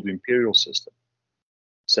old imperial system.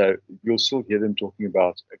 So you'll still hear them talking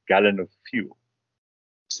about a gallon of fuel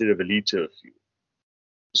instead of a liter of fuel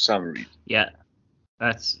for some reason. Yeah,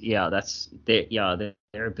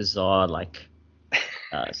 they're a bizarre, like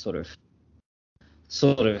sort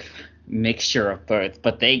of mixture of both,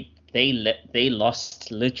 but they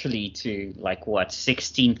lost literally to like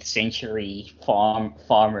 16th century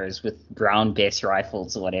farmers with Brown Bess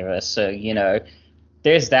rifles or whatever. So, you know,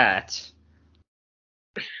 there's that.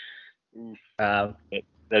 That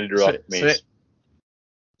rock mess.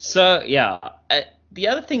 So yeah, the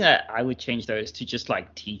other thing that I would change though is to just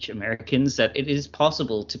like teach Americans that it is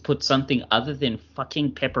possible to put something other than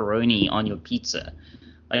fucking pepperoni on your pizza.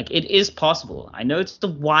 Like, it is possible. I know it's a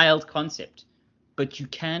wild concept, but you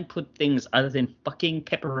can put things other than fucking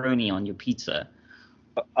pepperoni on your pizza.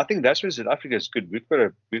 I think that's where South Africa is good. We've got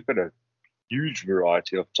a huge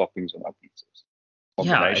variety of toppings on our pizzas.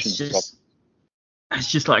 Yeah, it's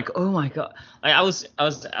just like, oh my god. I was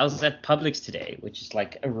at Publix today, which is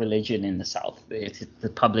like a religion in the South. It's the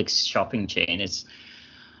Publix shopping chain.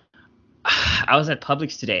 I was at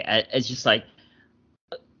Publix today. It's just like,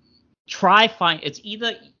 it's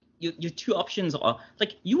either your two options are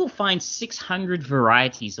like, you will find 600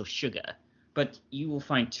 varieties of sugar, but you will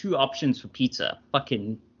find two options for pizza: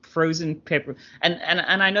 fucking frozen pepper. And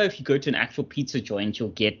I know if you go to an actual pizza joint, you'll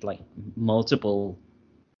get like multiple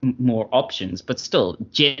more options, but still,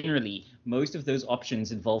 generally, most of those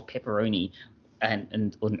options involve pepperoni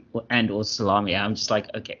and or salami. I'm just like,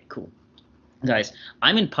 okay, cool, guys.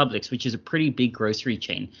 I'm in Publix, which is a pretty big grocery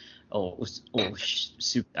chain. I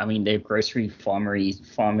mean, they're grocery,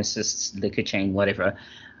 pharmacists, liquor chain, whatever.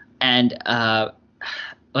 And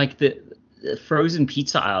like the frozen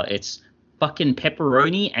pizza aisle, it's fucking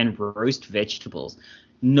pepperoni and roast vegetables.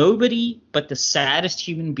 Nobody but the saddest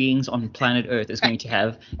human beings on planet Earth is going to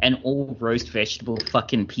have an all roast vegetable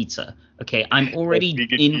fucking pizza. Okay, I'm already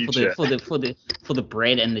in for the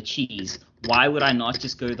bread and the cheese. Why would I not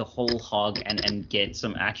just go the whole hog and get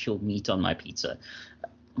some actual meat on my pizza?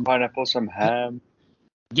 Pineapple, some ham.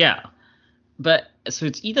 Yeah, but so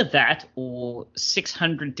it's either that or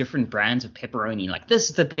 600 different brands of pepperoni. Like, this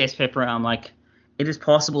is the best pepperoni. I'm like, it is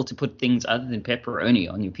possible to put things other than pepperoni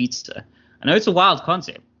on your pizza. I know it's a wild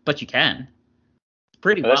concept, but you can. It's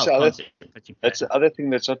pretty wild concept, but you can. That's the other thing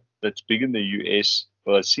that's big in the US.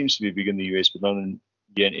 Well, it seems to be big in the US, but not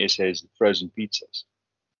here in SA, is the frozen pizzas.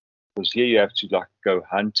 Because here you have to like go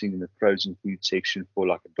hunting in the frozen food section for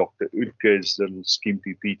like a Dr. Oetker's little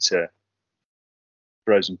skimpy pizza,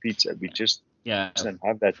 frozen pizza. We just don't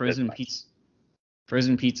have that. Frozen pizza.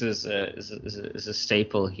 Frozen pizza is a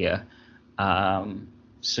staple here.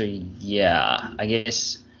 So yeah, I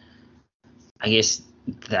guess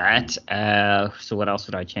that. So what else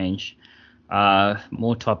would I change?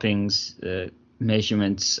 More toppings,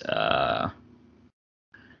 measurements. No,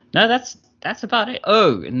 that's about it.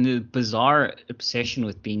 Oh, and the bizarre obsession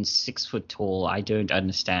with being 6 foot tall. I don't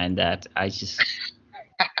understand that.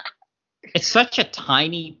 It's such a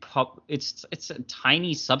tiny it's a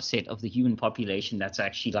tiny subset of the human population that's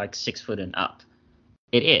actually like 6 foot and up.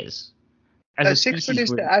 It is. No, 6 foot is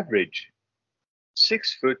the average.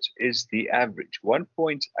 6 foot is the average.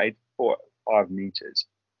 1.845 meters.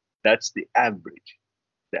 That's the average.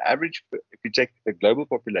 The average, if you take the global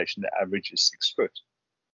population, the average is 6 foot.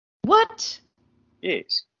 What?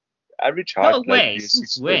 Yes. Average height. No way.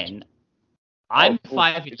 Since when? I'm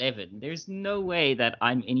 5'11". There's no way that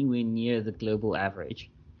I'm anywhere near the global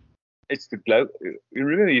average. It's the global. You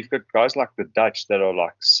remember, you've got guys like the Dutch that are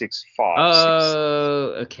like 6'5".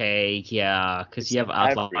 Oh, okay, yeah, because you have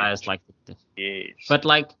outliers like. Yes. But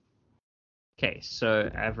like, okay, so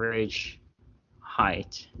average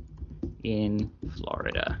height in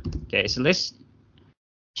Florida. Okay, so let's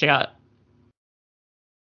check out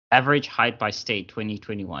Average height by state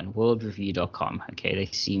 2021, worldreview.com. Okay, they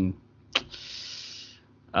seem...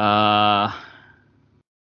 okay,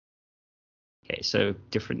 so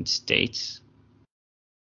different states.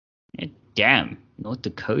 Yeah, damn, North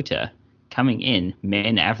Dakota coming in.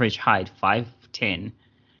 Men average height 5'10".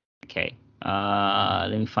 Okay,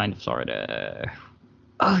 let me find Florida.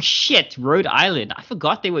 Oh shit, Rhode Island. I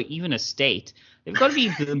forgot they were even a state. They've got to be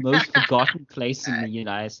the most forgotten place in the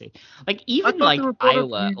United States. Like even like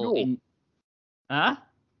Iowa or in. Huh?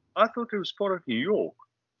 I thought it was part of New York.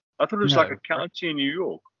 I thought it was like a county in New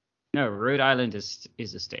York. No, Rhode Island is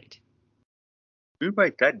a state. Who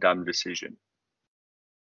made that dumb decision?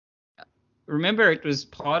 Remember, it was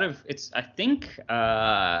part of its, I think,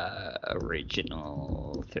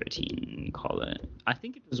 original 13 colony. I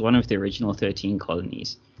think it was one of the original 13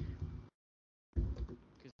 colonies.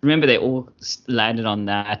 Remember, they all landed on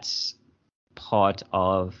that part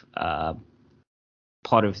of the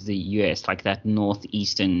U.S., like that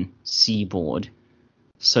northeastern seaboard.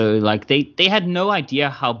 So, like, they had no idea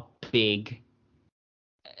how big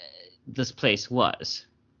this place was.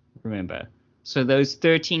 Remember. So those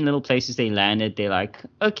 13 little places they landed, they're like,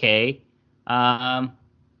 okay, yeah,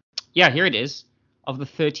 here it is. Of the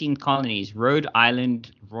 13 colonies, Rhode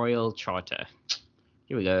Island Royal Charter.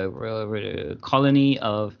 Here we go. Colony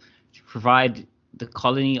of, to provide the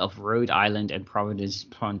colony of Rhode Island and Providence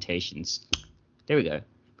plantations. There we go.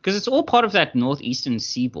 Because it's all part of that northeastern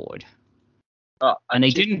seaboard. Oh, and they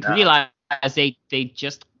didn't realize they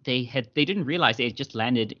didn't realize they had just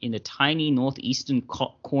landed in the tiny northeastern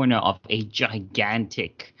corner of a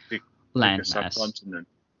gigantic landmass. Subcontinent.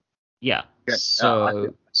 Yeah. So I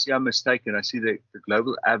see I'm mistaken. I see the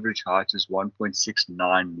global average height is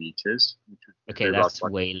 1.69 meters. Okay, that's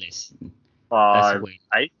way less.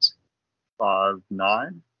 5'8",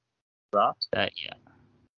 5'9", right? Yeah.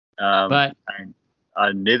 But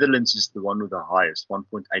and Netherlands is the one with the highest,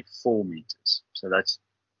 1.84 meters. So that's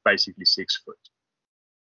basically 6 foot.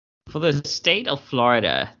 For the state of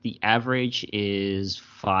Florida, the average is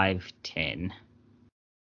 5'10".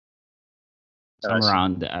 So I'm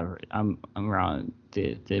around the average. I'm around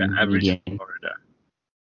the average median. in Florida.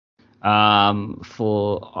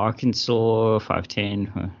 For Arkansas,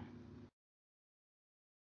 5'10".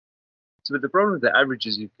 So the problem with the average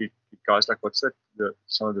is you get guys like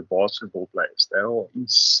some of the basketball players. They're all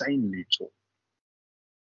insanely tall.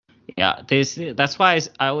 Yeah, that's why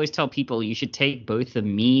I always tell people you should take both the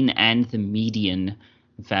mean and the median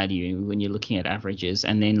value when you're looking at averages,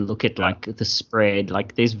 and then look at like the spread.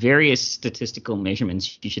 Like there's various statistical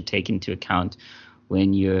measurements you should take into account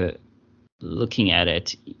when you're looking at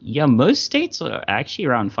it. Yeah, most states are actually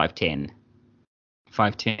around 5'10",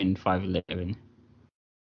 5'11".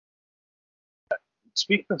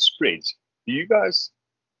 Speaking of spreads, do you guys,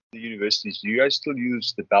 the universities, do you guys still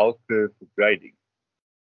use the bell curve for grading?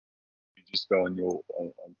 You just go on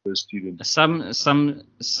per student. Some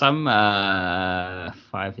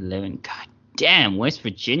 5'11". God damn, West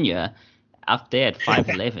Virginia up there at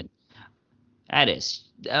 5'11". That is,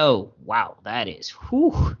 oh wow, that is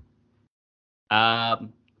whew.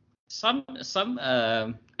 Some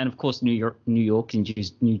and of course New York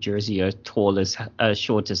and New Jersey are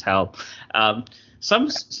short as hell.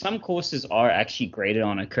 Some courses are actually graded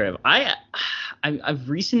on a curve. I've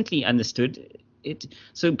recently understood it.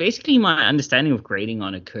 So basically, my understanding of grading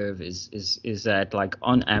on a curve is that, like,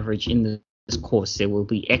 on average in this course there will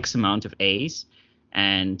be X amount of A's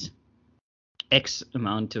and X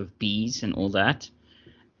amount of B's and all that.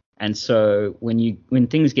 And so when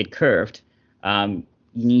things get curved, you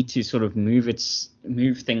need to sort of move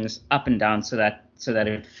things up and down so that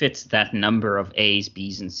it fits that number of A's,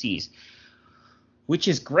 B's, and C's, which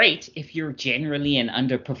is great if you're generally an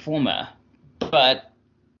underperformer. But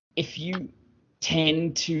if you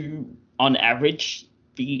tend to, on average,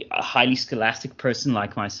 be a highly scholastic person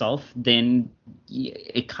like myself, then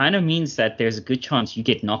it kind of means that there's a good chance you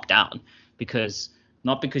get knocked down,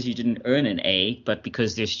 not because you didn't earn an A, but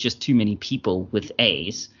because there's just too many people with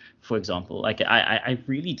A's. For example, like I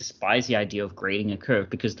really despise the idea of grading a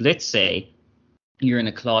curve, because let's say you're in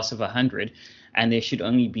a class of 100 and there should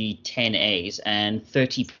only be 10 A's and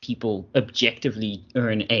 30 people objectively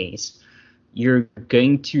earn A's. You're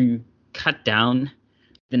going to cut down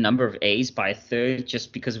the number of A's by a third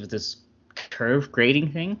just because of this curve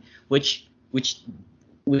grading thing, which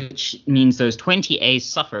means those 20 A's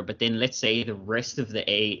suffer. But then let's say the rest of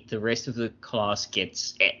the class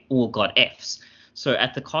got F's. So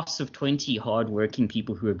at the cost of 20 hardworking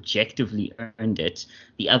people who objectively earned it,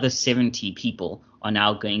 the other 70 people are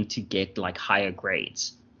now going to get like higher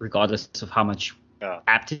grades, regardless of how much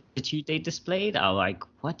aptitude they displayed. I'm like,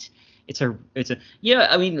 what? yeah.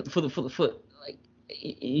 I mean, for like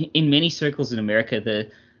in many circles in America,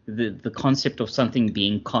 the concept of something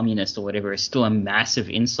being communist or whatever is still a massive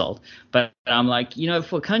insult. But I'm like,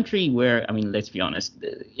 for a country where, I mean, let's be honest,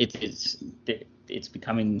 it's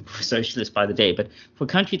becoming socialist by the day. But for a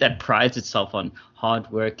country that prides itself on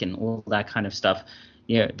hard work and all that kind of stuff,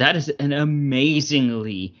 that is an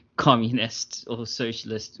amazingly communist or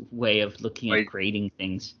socialist way of looking at grading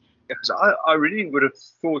things. Because I really would have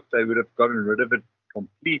thought they would have gotten rid of it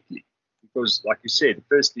completely. Because, like you said,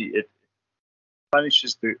 firstly, it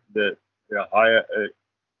punishes the higher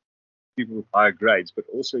people with higher grades, but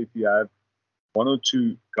also if you have one or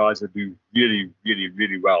two guys that do really, really,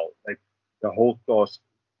 really well, the whole class,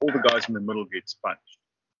 all the guys in the middle get punished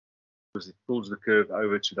because it pulls the curve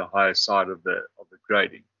over to the higher side of the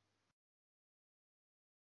grading.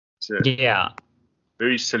 It's a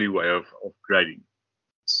very silly way of grading.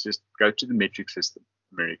 It's just go to the metric system,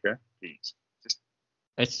 America, please.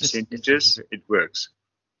 It's percentages. It works.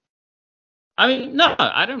 I mean, no,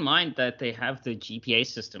 I don't mind that they have the GPA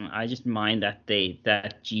system. I just mind that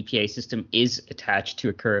that GPA system is attached to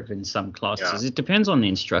a curve in some classes. Yeah. It depends on the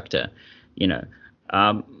instructor,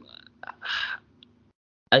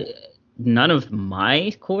 none of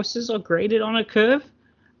my courses are graded on a curve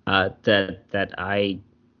that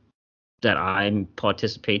I'm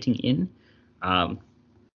participating in,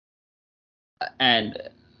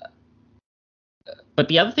 but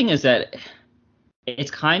the other thing is that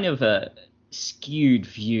it's kind of a skewed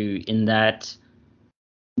view in that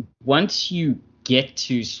once you get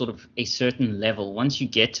to sort of a certain level, once you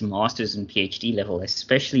get to master's and PhD level,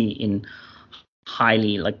 especially in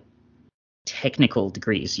highly like technical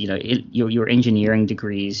degrees, your engineering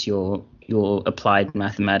degrees, your applied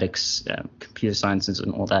mathematics, computer sciences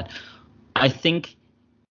and all that, I think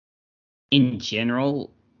in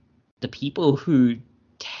general, the people who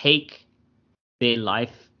take their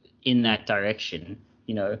life in that direction,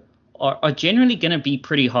 are generally going to be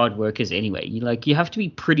pretty hard workers anyway. You have to be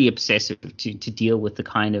pretty obsessive to deal with the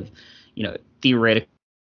kind of,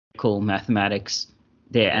 theoretical mathematics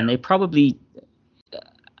there. Yeah. And they probably,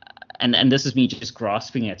 and this is me just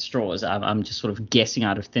grasping at straws. I'm just sort of guessing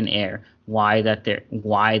out of thin air why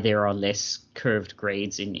there are less curved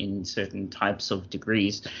grades in certain types of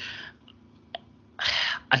degrees.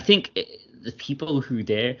 I think the people who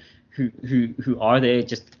are there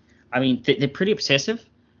just, I mean, they're pretty obsessive,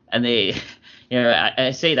 and they,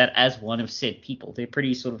 I say that as one of said people. They're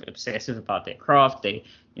pretty sort of obsessive about their craft. They,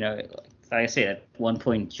 like I said, at one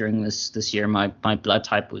point during this year, my blood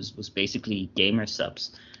type was basically gamer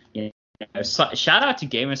subs. Shout out to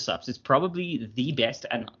gamer subs. It's probably the best,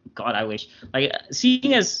 and God, I wish. Like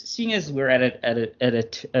seeing as we're at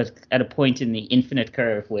a point in the infinite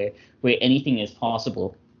curve where anything is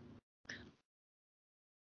possible.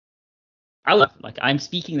 I'm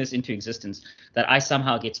speaking this into existence, that I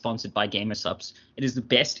somehow get sponsored by Gamer Subs. It is the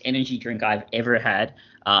best energy drink I've ever had.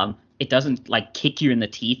 It doesn't kick you in the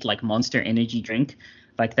teeth like Monster Energy drink,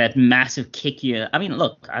 like that massive kick you. I mean,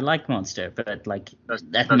 look, I like Monster, but that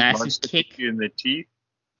massive Monster kick you in the teeth.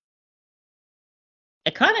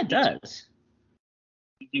 It kind of does.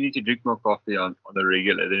 You need to drink more coffee on the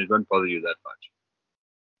regular, then it won't bother you that much.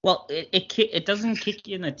 Well, it doesn't kick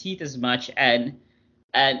you in the teeth as much, and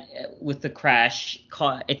with the crash,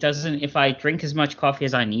 it doesn't. If I drink as much coffee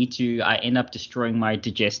as I need to, I end up destroying my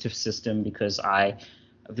digestive system because I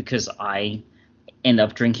end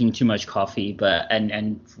up drinking too much coffee,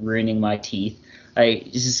 and ruining my teeth.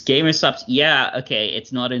 Just Gamer Subs, yeah, okay,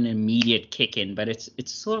 it's not an immediate kick in, but it's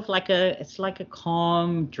sort of like a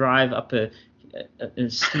calm drive up a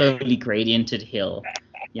slowly gradiented hill.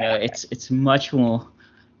 It's much more.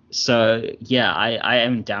 So yeah, I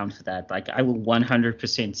am down for that. I will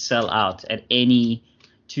 100% sell out at any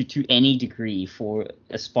degree for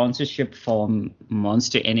a sponsorship from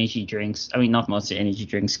Monster Energy drinks. I mean, not Monster Energy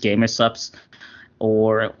drinks, Gamer Subs,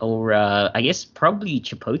 or I guess probably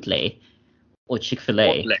Chipotle or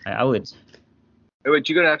Chick-fil-A. I would. But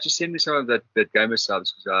you're gonna have to send me some of that Gamer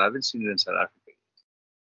Subs because I haven't seen it in South Africa.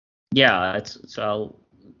 Yeah, so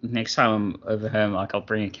next time I'm over home, I'll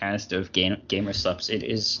bring a canister of Gamer Subs. It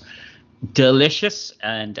is delicious,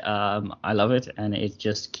 and I love it, and it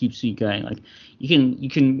just keeps me going. You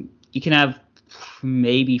can have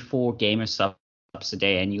maybe 4 Gamer Subs a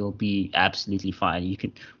day, and you'll be absolutely fine. You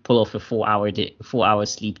can pull off a 4-hour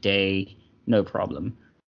sleep day, no problem.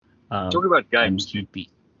 Talking about games, you'd be.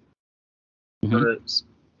 Mm-hmm. A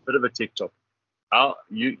bit of a TikTok.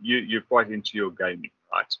 You're quite into your gaming,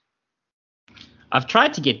 right? I've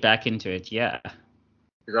tried to get back into it, yeah.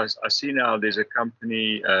 Because I see now there's a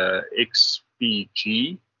company,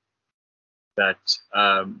 XPG, that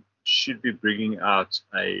should be bringing out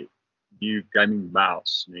a new gaming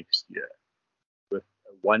mouse next year with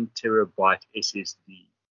a 1 terabyte SSD,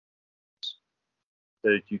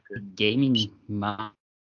 so that you can Gaming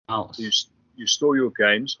mouse. You store your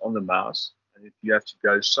games on the mouse, and if you have to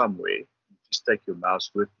go somewhere, you just take your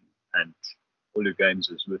mouse with you, and all your games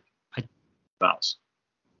is with you. Mouse.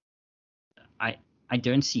 I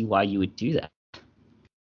don't see why you would do that.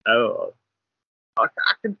 Oh, I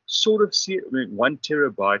can sort of see it. I mean, 1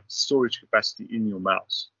 terabyte storage capacity in your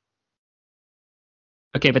mouse.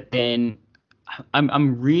 Okay, but then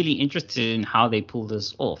I'm really interested in how they pull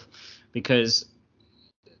this off, because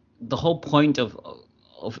the whole point of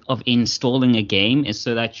installing a game is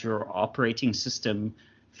so that your operating system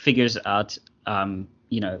figures out,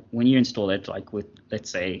 when you install it, like with,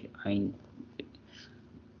 let's say,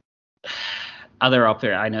 other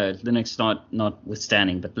operator, I know Linux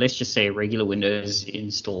notwithstanding, but let's just say regular Windows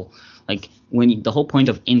install. Like the whole point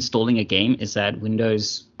of installing a game is that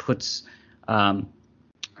Windows puts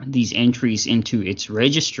these entries into its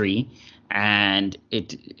registry, and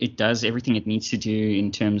it does everything it needs to do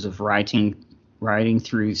in terms of writing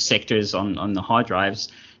through sectors on the hard drives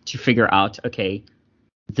to figure out, okay,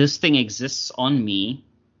 this thing exists on me.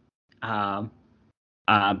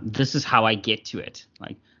 This is how I get to it.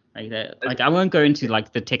 Like that. Like I won't go into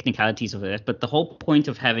like the technicalities of it, but the whole point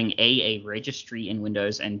of having a registry in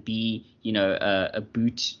Windows and B, a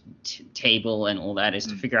boot table and all that is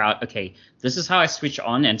to figure out, okay, this is how I switch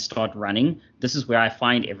on and start running. This is where I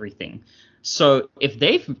find everything. So if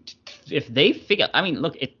they figure,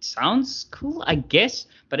 look, it sounds cool, I guess,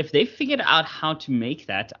 but if they figured out how to make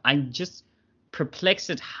that, I'm just perplexed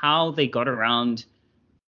at how they got around,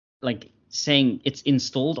 like, saying it's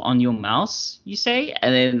installed on your mouse, you say,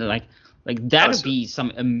 and then like that would be some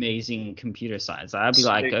amazing computer science. I'd be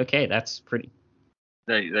like, okay, that's pretty.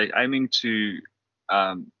 They're aiming to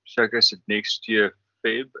showcase it next year,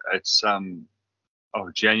 Feb, at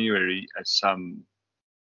January at some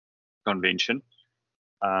convention.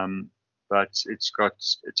 But it's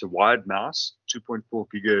a wired mouse, 2.4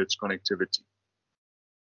 gigahertz connectivity.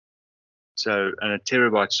 So, and a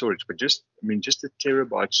terabyte storage, but just a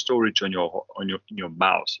terabyte storage on your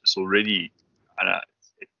mouse is already,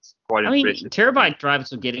 it's quite impressive. Terabyte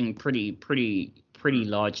drives are getting pretty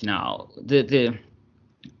large now. The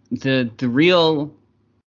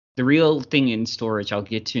real thing in storage I'll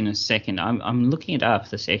get to in a second. I'm looking it up,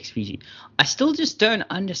 this XPG. I still just don't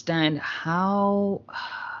understand how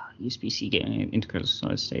USB-C getting integrated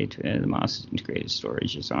solid state. The mouse integrated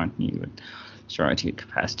storage is aren't new, but storage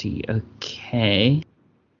capacity. Okay.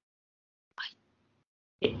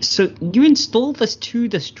 So you install this to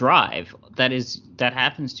this drive that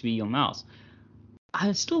happens to be your mouse.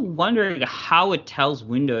 I'm still wondering how it tells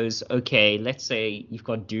Windows, okay, let's say you've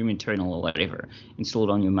got Doom Eternal or whatever installed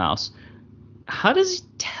on your mouse. How does it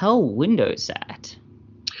tell Windows that?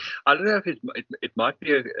 I don't know if it might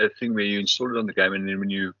be a thing where you install it on the game, and then when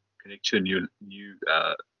you connect to a new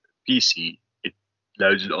PC, it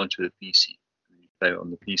loads it onto the PC. You play it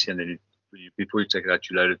on the PC, and then before you take it out,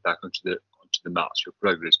 you load it back onto the mouse. Your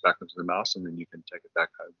progress back onto the mouse, and then you can take it back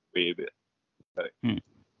home wherever. So,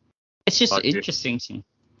 it's just interesting to me.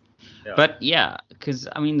 Yeah. But yeah, because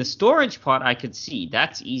the storage part I could see,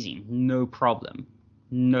 that's easy, no problem.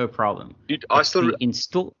 Dude, I still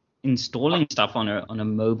installing stuff on a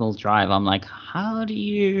mobile drive. I'm like, how do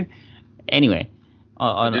you? Anyway,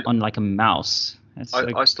 on like a mouse.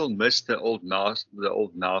 I still miss the old mouses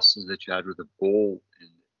that you had with a ball in.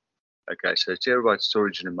 Okay, so terabyte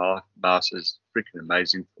storage in a mouse is freaking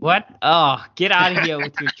amazing. What? Oh, get out of here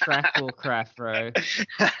with your trackball crap, bro.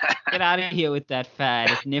 Get out of here with that fad.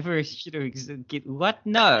 It never should have existed. What?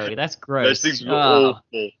 No, that's gross. Those things were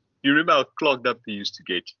awful. You remember how clogged up they used to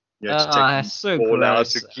get? You had to take that's so gross. Out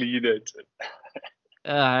to clean it.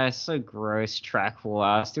 It's so gross,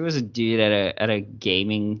 trackball. There was a dude at a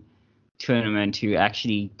gaming tournament who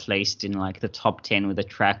actually placed in like the top 10 with a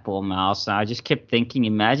trackball mouse. And I just kept thinking,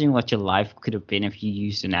 imagine what your life could have been if you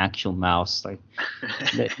used an actual mouse. Like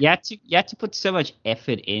you had to put so much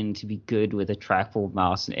effort in to be good with a trackball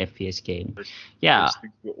mouse in FPS game. Yeah, those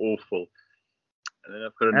things were awful. And then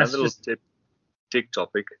I've got another little tech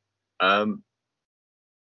topic. I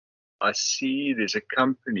see there's a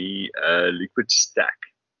company, Liquid Stack,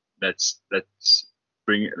 that's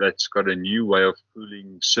got a new way of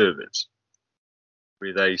cooling servers,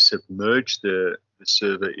 where they submerge the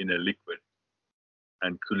server in a liquid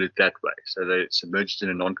and cool it that way. So they submerge it in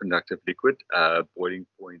a non-conductive liquid, boiling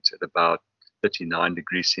point at about 39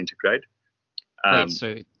 degrees centigrade. Wait,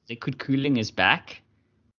 so liquid cooling is back?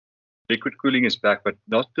 Liquid cooling is back, but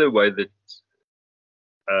not the way that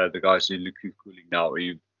the guys do liquid cooling now, where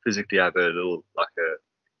you physically have a little like a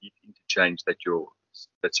heat interchange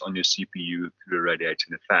that's on your CPU through a radiator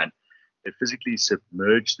and a fan. They physically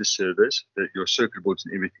submerge the servers, your circuit boards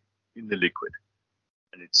and everything in the liquid,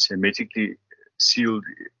 and it's hermetically sealed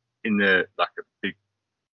in a big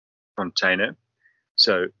container.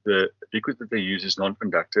 So the liquid that they use is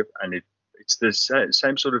non-conductive, and it's the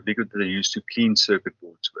same sort of liquid that they use to clean circuit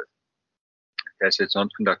boards with. Okay, so it's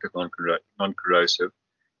non-conductive, non-corrosive,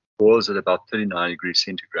 boils at about 39 degrees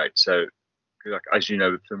centigrade. So, like, as you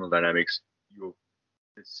know with thermodynamics, the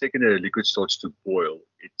second a liquid starts to boil,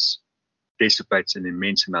 it dissipates an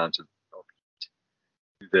immense amount of heat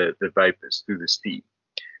to the vapors, through the steam.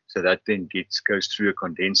 So that then goes through a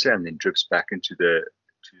condenser and then drips back into the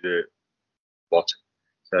bottom.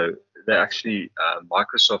 So they actually,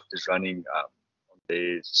 Microsoft is running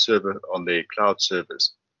on their cloud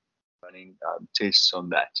servers, running tests on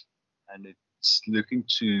that, and it's looking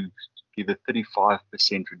to give a 35%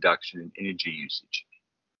 reduction in energy usage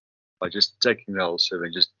by just taking the whole server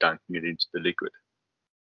and just dumping it into the liquid.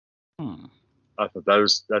 I thought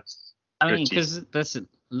that's. I mean, because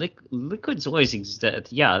liquids always existed.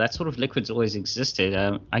 Yeah, that sort of liquids always existed.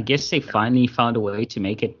 I guess they finally found a way to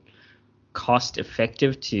make it cost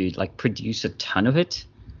effective to like produce a ton of it.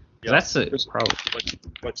 Yeah, that's a problem.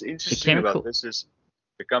 What's interesting about this is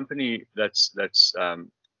the company that's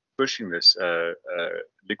pushing this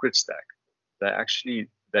liquid stack.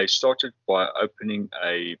 They started by opening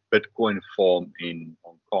a Bitcoin farm in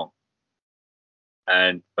Hong Kong,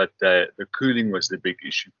 but the cooling was the big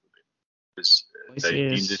issue for them because they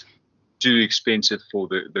deemed it too expensive for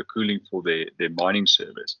the cooling for their mining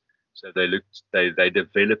servers. So they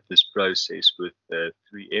developed this process with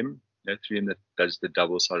 3M. 3M that does the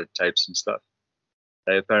double-sided tapes and stuff.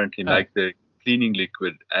 They apparently make the cleaning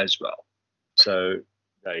liquid as well. So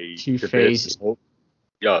they two-phase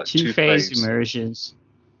immersions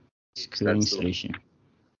cooling solution.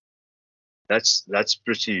 That's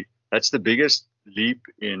the biggest leap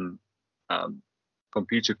in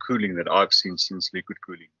computer cooling that I've seen since liquid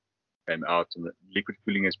cooling came out, and liquid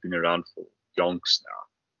cooling has been around for yonks now.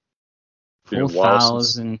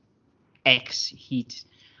 4,000 x heat,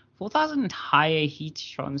 4,000 higher heat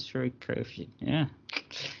transfer coefficient. Yeah,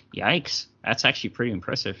 yikes! That's actually pretty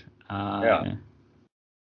impressive.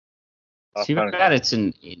 Too bad it's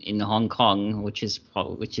in Hong Kong, which is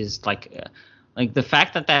like the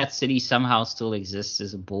fact that city somehow still exists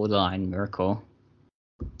is a borderline miracle.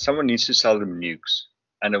 Someone needs to sell them nukes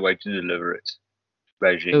and a way to deliver it.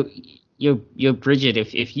 Beijing. Yo, Bridget,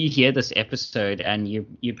 if you hear this episode and you're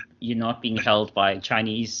not being held by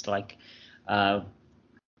Chinese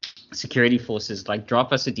security forces, like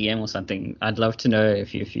drop us a DM or something. I'd love to know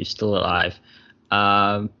if you're still alive.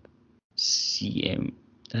 CM,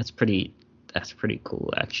 that's pretty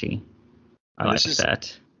cool actually. I like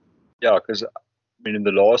that. Yeah, because in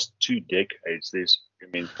the last 2 decades,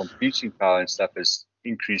 computing power and stuff has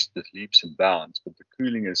increased with leaps and bounds, but the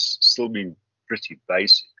cooling has still been pretty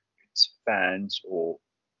basic. It's fans or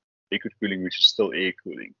liquid cooling, which is still air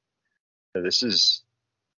cooling. So this is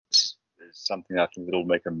something I think that will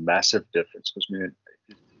make a massive difference, because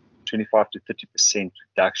 25 to 30%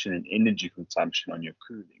 reduction in energy consumption on your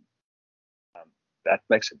cooling. That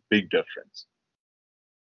makes a big difference.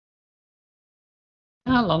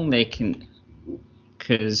 How long they can,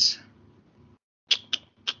 because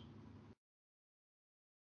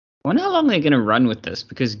I wonder how long they're going to run with this,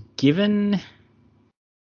 because given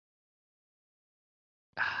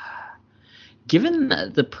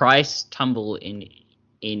the price tumble in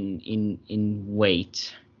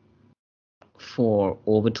weight for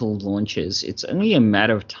orbital launches, it's only a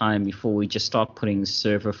matter of time before we just start putting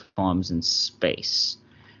server farms in space.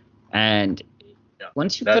 And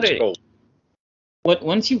once you put it, cool.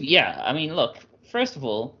 Look, first of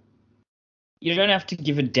all, you don't have to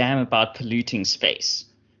give a damn about polluting space.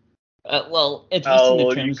 Well, at least in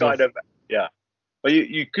the terms Well,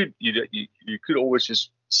 you could always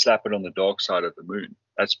just slap it on the dark side of the moon.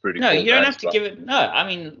 That's pretty cool. No, you don't have to give it. No, I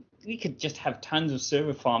mean, we could just have tons of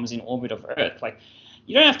server farms in orbit of Earth. Like,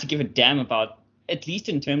 you don't have to give a damn about, at least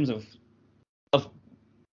in terms of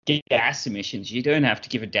gas emissions, you don't have to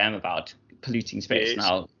give a damn about polluting space. Yes,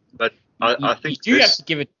 now. But I think you do have to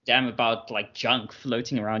give a damn about like junk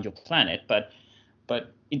floating around your planet. But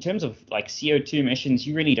in terms of like CO2 emissions,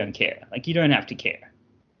 you really don't care. Like, you don't have to care.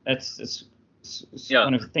 That's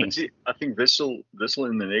one of the things. I think this will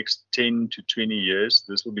in the next 10 to 20 years,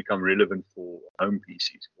 this will become relevant for home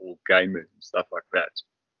PCs or gamers and stuff like that,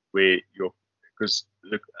 because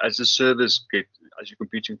look, as the servers as your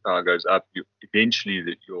computing power goes up,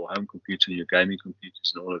 eventually your home computer, your gaming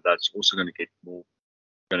computers, and all of that's also going to get more,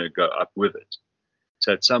 going to go up with it.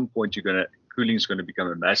 So at some point, cooling is going to become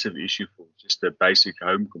a massive issue for just a basic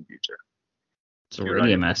home computer. It's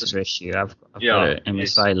already a massive issue. I've got an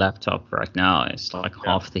MSI laptop right now. It's like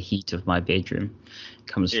half the heat of my bedroom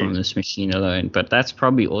comes from this machine alone. But that's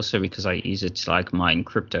probably also because I use it to like mine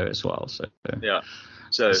crypto as well. So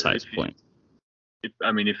besides the point.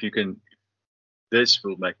 If you can, this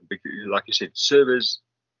will make a big, like you said, servers,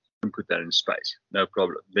 you can put that in space, no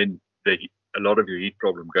problem. Then a lot of your heat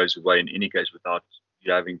problem goes away in any case without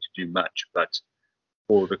you having to do much. But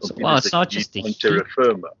for the computers it's not just the on terra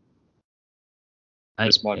firma,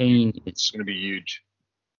 it's going to be huge.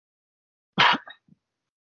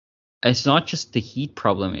 It's not just the heat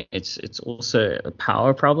problem. It's also a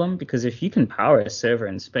power problem, because if you can power a server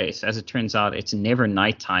in space, as it turns out, it's never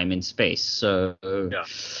nighttime in space. So,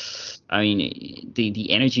 I mean, the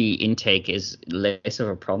energy intake is less of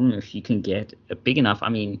a problem if you can get a big enough. I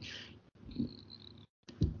mean,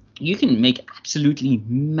 you can make absolutely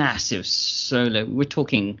massive solar. We're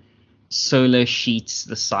talking solar sheets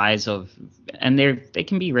the size of, and they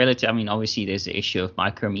can be relative. I mean, obviously there's the issue of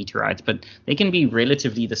micrometeorites, but they can be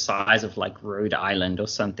relatively the size of like Rhode Island or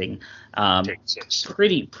something.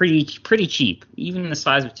 Pretty cheap, even the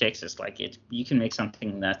size of Texas. Like you can make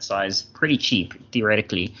something that size pretty cheap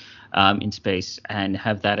theoretically in space, and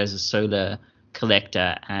have that as a solar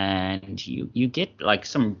collector, and you get like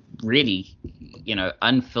some really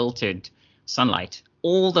unfiltered sunlight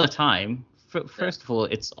all the time. First of all,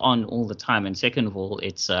 it's on all the time, and second of all,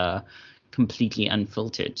 it's completely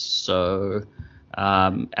unfiltered. So,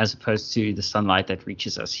 as opposed to the sunlight that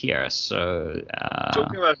reaches us here. So,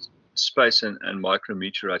 talking about space and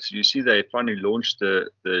micrometeorites, you see they finally launched the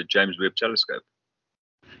James Webb Telescope.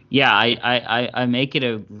 Yeah, I make it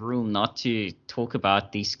a rule not to talk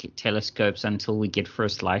about these telescopes until we get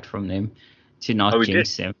first light from them, to not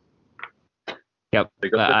jinx them. Yep.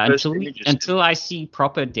 Until I see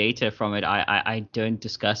proper data from it, I don't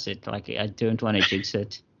discuss it. Like, I don't want to jinx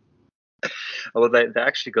it. Well, they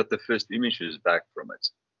actually got the first images back from it.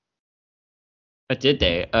 But did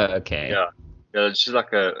they? Oh, okay. Yeah, it's just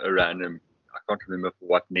like a random. I can't remember for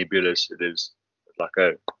what nebulous it is. It's like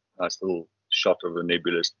a nice little shot of a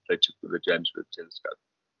nebulous they took with the James Webb Telescope.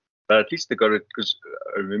 But at least they got it, because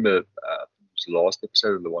I remember it was the last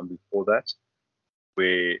episode or the one before that,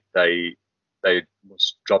 where they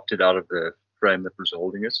dropped it out of the frame that was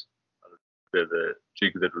holding it, the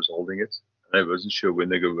jig that was holding it. And I wasn't sure when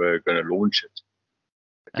they were going to launch it.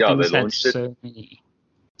 But yeah, they launched it.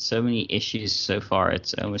 So many issues so far.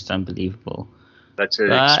 It's almost unbelievable. That's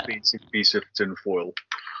an expensive piece of tinfoil.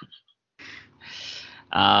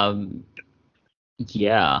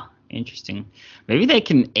 Yeah, interesting. Maybe they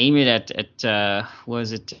can aim it at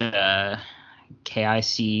was it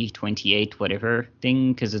KIC 28 whatever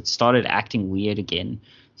thing, because it started acting weird again.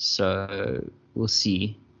 So we'll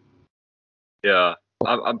see. Yeah,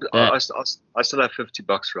 I still have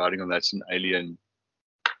 $50 riding on that. It's an alien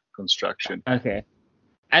construction. Okay.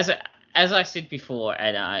 As I said before,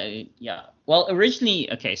 and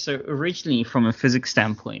originally from a physics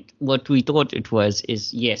standpoint, what we thought it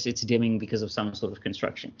is yes, it's dimming because of some sort of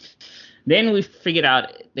construction. Then we figured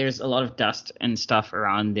out there's a lot of dust and stuff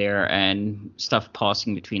around there and stuff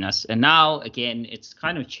passing between us. And now, again, it's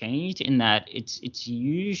kind of changed in that its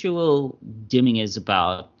usual dimming is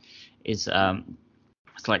it's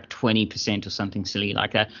like 20% or something silly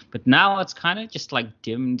like that. But now it's kind of just like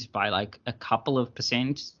dimmed by like a couple of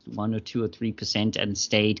percent, 1 or 2 or 3%, and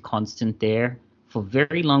stayed constant there for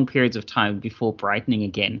very long periods of time before brightening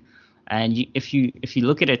again. And if you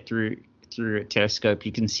look at it through a telescope,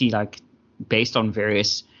 you can see, like, based on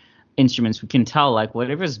various instruments, we can tell like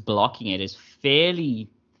whatever's blocking it is fairly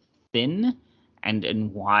thin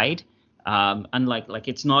and wide. Unlike, like,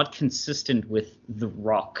 it's not consistent with the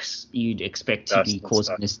rocks you'd expect to be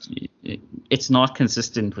causing this. It's not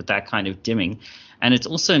consistent with that kind of dimming, and it's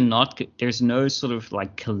also not. There's no sort of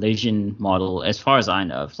like collision model, as far as I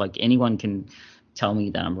know. If like anyone can tell me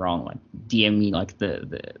that I'm wrong, like DM me like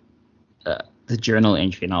the journal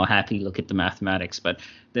entry, and I'll happily look at the mathematics. But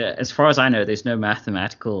as far as I know, there's no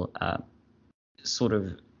mathematical sort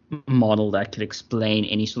of model that could explain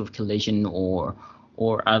any sort of collision or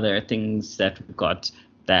other things that we've got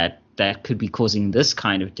that could be causing this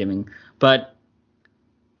kind of dimming. But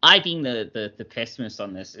I, being the pessimist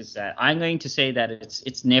on this, is that I'm going to say that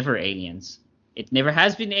it's never aliens. It never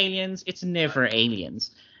has been aliens. It's never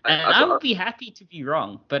aliens. And I would be happy to be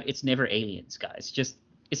wrong, but it's never aliens, guys.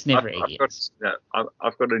 It's never aliens.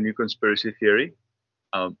 I've got a new conspiracy theory.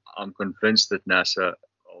 I'm convinced that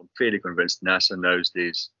I'm fairly convinced NASA knows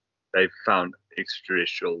they've found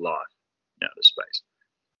extraterrestrial life in outer space.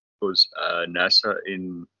 Because NASA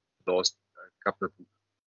in the last couple of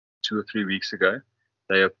 2 or 3 weeks ago.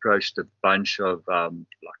 They approached a bunch of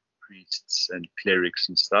like priests and clerics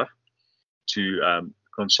and stuff to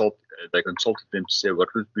consult. They consulted them to say ask what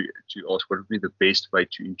would be the best way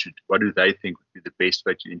to introduce. What do they think would be the best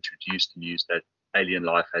way to introduce the news that alien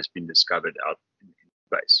life has been discovered out in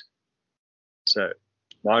space? So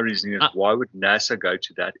my reasoning is, why would NASA go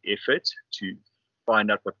to that effort to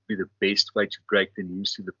find out what would be the best way to break the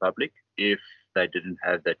news to the public if they didn't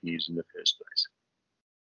have that news in the first place?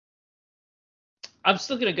 I'm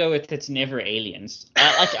still going to go with it's never aliens.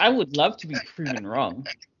 I would love to be proven wrong.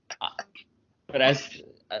 But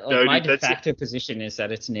my de facto position is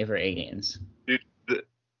that it's never aliens.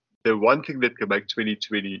 The one thing that can make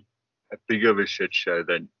 2020 a bigger of a shit show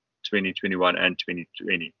than 2021 and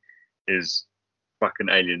 2020 is fucking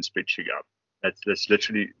aliens pitching up. That's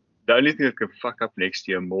literally the only thing that can fuck up next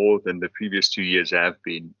year more than the previous 2 years have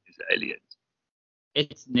been is aliens.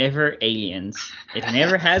 It's never aliens. It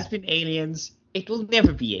never has been aliens. It will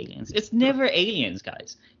never be aliens. It's never aliens,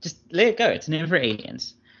 guys. Just let it go. It's never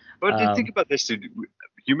aliens. What do you think about this?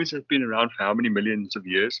 Humans have been around for how many millions of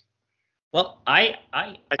years? Well, at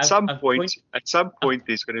some point,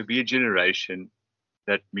 there's going to be a generation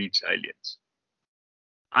that meets aliens.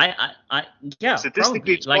 Yeah.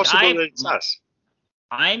 Statistically, it's possible that it's us.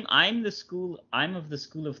 I'm of the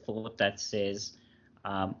school of thought that says,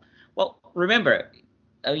 well, remember,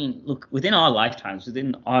 I mean, look, within our lifetimes,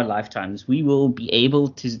 we will be able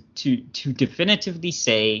to definitively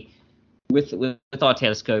say, with our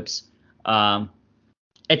telescopes,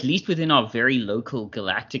 at least within our very local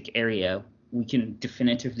galactic area, we can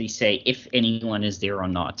definitively say if anyone is there or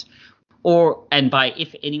not. And by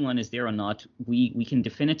if anyone is there or not, we can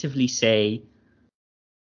definitively say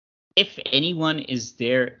if anyone is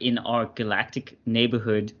there in our galactic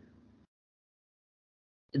neighborhood,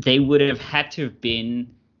 they would have had to have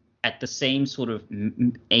been at the same sort of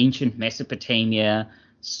ancient Mesopotamia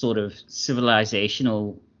sort of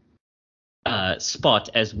civilizational spot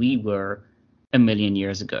as we were a million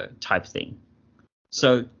years ago, type thing.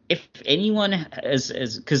 So if anyone is,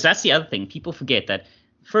 because that's the other thing, people forget that,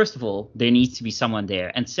 first of all, there needs to be someone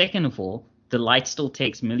there, and second of all, the light still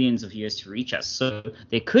takes millions of years to reach us. So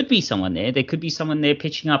there could be someone there. There could be someone there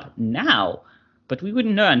pitching up now, but we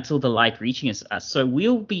wouldn't know until the light reaching us. So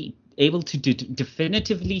we'll be able to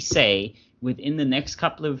definitively say within the next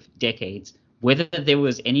couple of decades whether there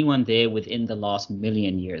was anyone there within the last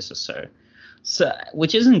million years or so. So,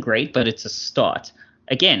 which isn't great, but it's a start.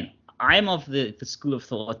 Again, I'm of the school of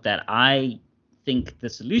thought that I think the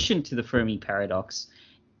solution to the Fermi paradox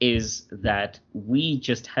is that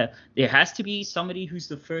there has to be somebody who's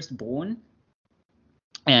the firstborn,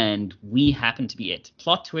 and we happen to be it.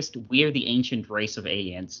 Plot twist, we're the ancient race of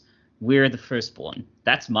aliens. We're the firstborn.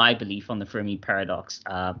 That's my belief on the Fermi paradox.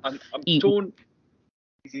 I'm torn.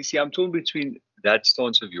 You see, I'm torn between that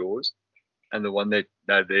stance of yours and the one that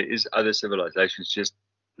there is other civilizations just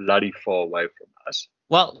bloody far away from us.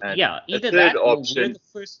 Well, and yeah, either that or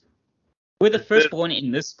we're the firstborn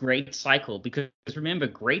in this great cycle, because remember,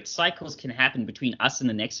 great cycles can happen between us and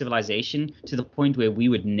the next civilization to the point where we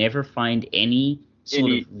would never find any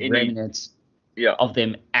remnants of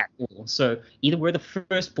them at all. So either we're the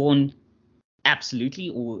firstborn absolutely,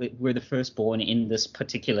 or we're the firstborn in this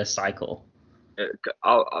particular cycle.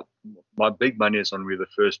 My big money is on we're the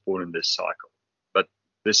firstborn in this cycle, but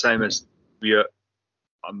the same as I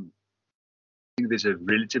think there's a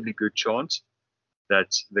relatively good chance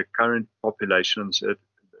that the current population on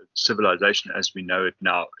civilization as we know it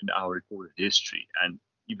now in our recorded history and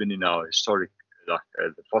even in our historic,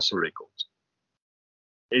 the fossil records,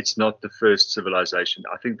 it's not the first civilization.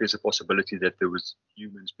 I think there's a possibility that there was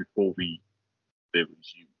humans before there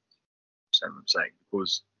was humans. So I'm saying,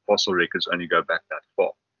 because fossil records only go back that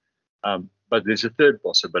far. But there's a third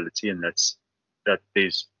possibility, and that's that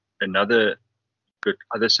there's other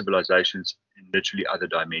civilizations in literally other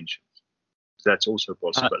dimensions. So that's also a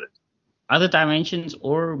possibility. Other dimensions,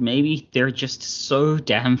 or maybe they're just so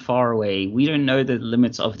damn far away. We don't know the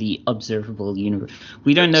limits of the observable universe.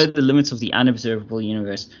 We don't know the limits of the unobservable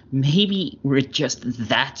universe. Maybe we're just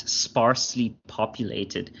that sparsely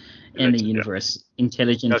populated in the universe,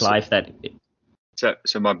 intelligent life that...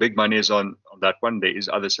 So my big money is on that one. There is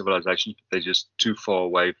other civilizations, but they're just too far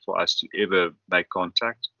away for us to ever make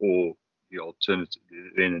contact, or the alternative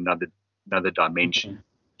in another dimension,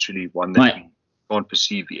 actually one that we can't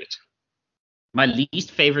perceive yet. My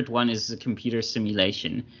least favorite one is the computer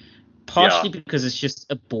simulation, partially because it's just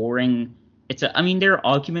a boring I mean, there are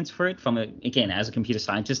arguments for it again, as a computer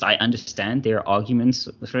scientist, I understand there are arguments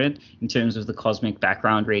for it in terms of the cosmic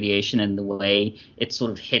background radiation and the way it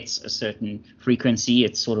sort of hits a certain frequency.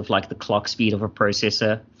 It's sort of like the clock speed of a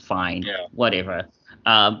processor. Fine, whatever.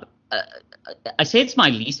 Um, uh, I say it's my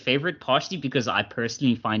least favorite, partially because I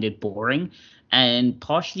personally find it boring, and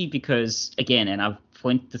partially because, again, and I've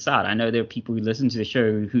pointed this out, I know there are people who listen to the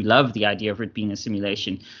show who love the idea of it being a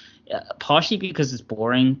simulation. Partially because it's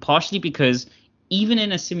boring, partially because even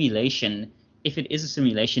in a simulation, if it is a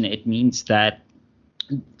simulation, it means that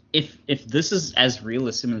if this is as real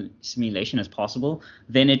a simulation as possible,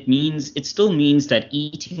 then it still means that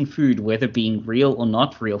eating food, whether being real or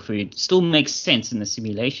not real food, still makes sense in the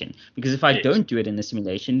simulation. Because if I don't do it in the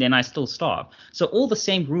simulation, then I still starve. So all the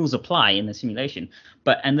same rules apply in the simulation.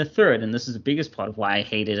 And the third, and this is the biggest part of why I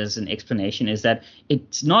hate it as an explanation, is that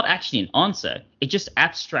it's not actually an answer. It just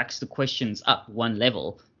abstracts the questions up one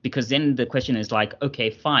level. Because then the question is like, okay,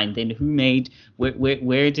 fine. Then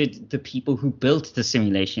where did the people who built the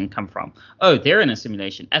simulation come from? Oh, they're in a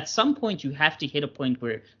simulation. At some point, you have to hit a point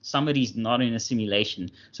where somebody's not in a simulation.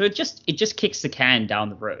 So it just kicks the can down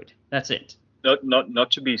the road. That's it. Not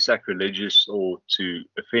to be sacrilegious or to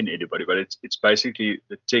offend anybody, but it's basically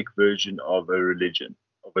the tech version of a religion,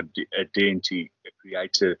 of a deity, a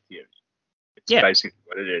creator theory. It's basically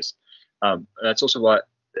what it is. That's also why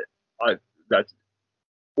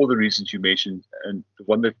all the reasons you mentioned, and the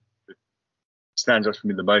one that stands out for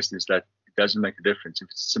me the most is that it doesn't make a difference. If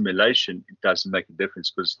it's a simulation, it doesn't make a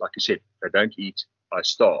difference because, like you said, if I don't eat, I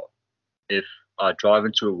starve. If I drive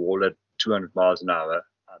into a wall at 200 miles an hour,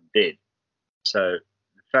 I'm dead. So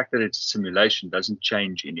the fact that it's a simulation doesn't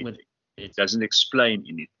change anything. It doesn't explain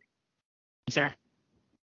anything.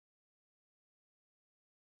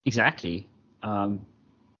 Exactly.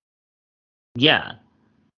 Yeah.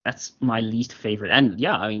 That's my least favorite. And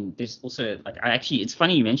yeah, I mean, there's also it's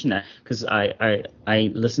funny you mentioned that because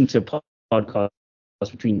I listened to a podcast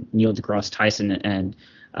between Neil deGrasse Tyson and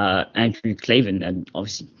Andrew Clavin, and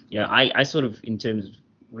obviously, I sort of, in terms of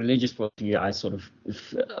religious worldview, I sort of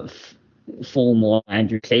fall more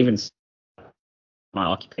Andrew Clavin's my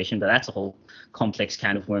occupation, but that's a whole complex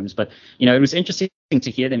can of worms. But it was interesting to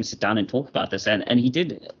hear them sit down and talk about this, and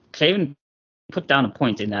Clavin put down a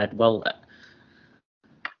point in that, well,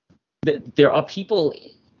 there are people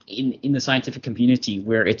in the scientific community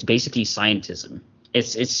where it's basically scientism.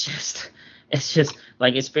 It's just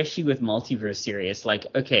like, especially with multiverse theory, it's like,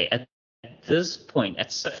 okay, at this point,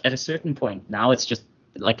 at a certain point, now it's just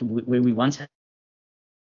like where we once had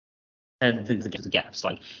the gaps.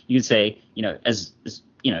 Like you could say, as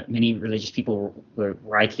many religious people were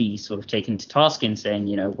rightly sort of taken to task in saying,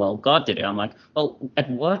 well, God did it. I'm like, well, at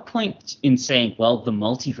what point in saying, well, the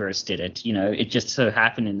multiverse did it? It just so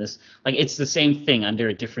happened in this, like, it's the same thing under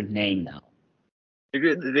a different name now.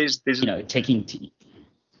 There's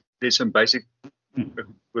some basic,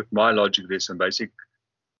 with my logic, there's some basic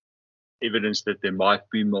evidence that there might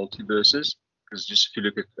be multiverses. Because just if you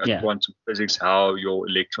look at quantum physics, how your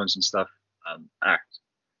electrons and stuff act,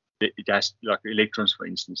 it has, like electrons, for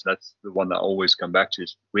instance, that's the one that I always come back to,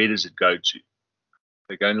 is where does it go to?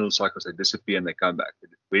 They go in little cycles, they disappear and they come back.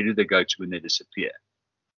 Where do they go to when they disappear?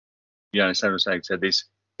 You understand what I'm saying? So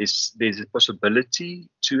there's a possibility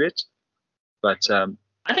to it, but I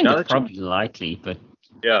think it's probably likely, but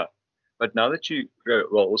yeah. But now that you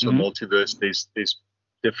also multiverse, there's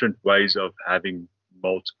different ways of having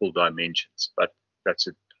multiple dimensions, but that's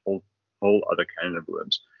a whole other can of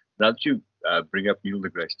worms. Now that you bring up Neil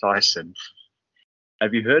deGrasse Tyson,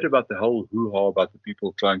 have you heard about the whole hoo-ha about the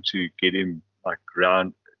people trying to get him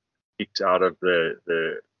kicked out of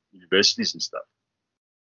the universities and stuff?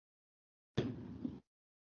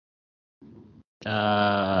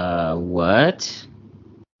 What?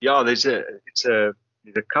 Yeah, there's a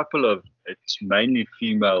couple of, it's mainly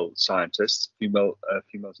female scientists, females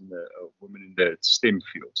in the women in the STEM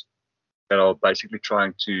fields, that are basically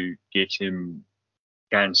trying to get him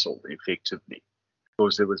cancelled effectively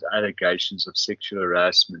because there was allegations of sexual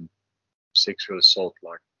harassment, sexual assault,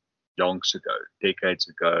 like decades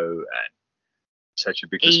ago, and such a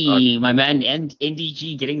big. Hey, my man, and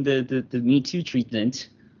NDG getting the MeToo treatment.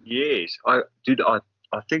 Yes, I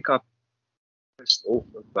think I pissed off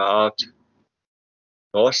about.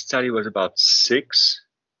 Last study was about 6,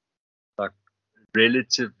 like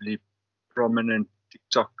relatively prominent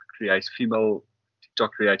female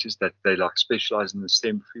TikTok creators that they like specialize in the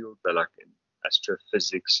STEM field. They're like in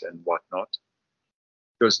astrophysics and whatnot.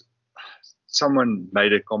 Because someone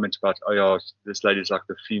made a comment about, oh yeah, this lady's like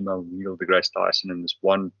the female Neil deGrasse Tyson, and this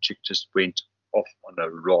one chick just went off on a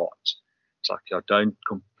rant. It's like, yeah, don't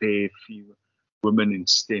compare female. women in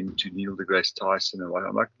STEM to Neil deGrasse Tyson. And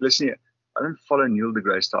I'm like, listen here, I don't follow Neil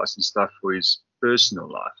deGrasse Tyson stuff for his personal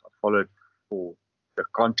life. I follow it for the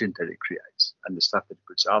content that he creates and the stuff that he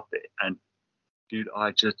puts out there. And dude,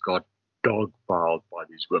 I just got dogpiled by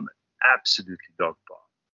these women. Absolutely dogpiled.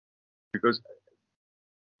 Because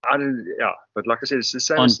I don't, yeah, but like I said, it's the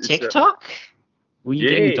same. On TikTok? Were you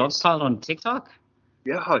getting Yes. dogpiled on TikTok?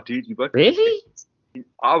 Yeah, dude, you got Really?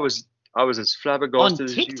 I was as flabbergasted On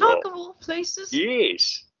as you TikTok are. of all places?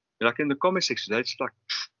 Yes. Like in the comment section, they just like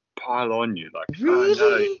pile on you. Like, Really?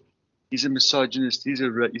 oh no, he's a misogynist, he's a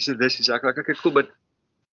this, he's like, okay, cool, but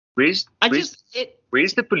where's the police? That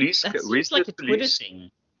Where's seems like the a Twitter police?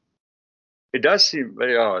 thing. It does seem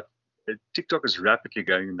very odd. TikTok is rapidly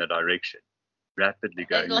going in that direction. Rapidly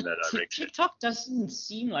going in that direction. TikTok doesn't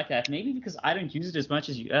seem like that. Maybe because I don't use it as much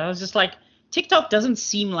as you. I was just like, TikTok doesn't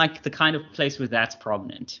seem like the kind of place where that's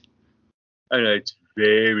prominent. Oh no, it's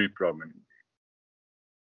very prominent.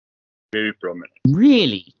 Very prominent.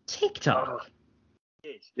 Really? TikTok? Oh,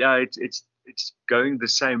 yes. Yeah, it's going the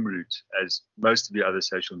same route as most of the other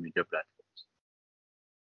social media platforms.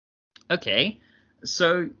 Okay.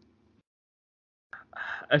 So,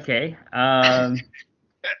 okay.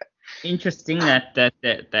 Interesting that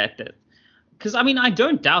because I mean, I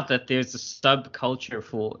don't doubt that there's a subculture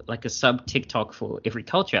for like a sub TikTok for every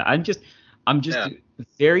culture. I'm just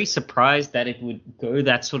very surprised that it would go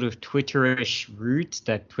that sort of Twitterish route,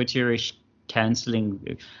 that Twitterish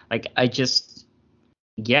canceling. Like I just,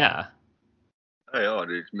 yeah. Oh yeah,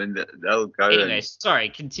 dude. I mean, they'll go. Anyway, sorry.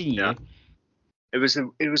 Continue. Yeah. It was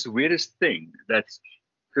the weirdest thing. That's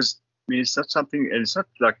because I mean, it's not something, and it's not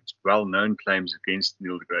like it's well-known claims against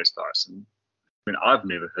Neil deGrasse Tyson. I mean, I've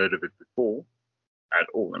never heard of it before at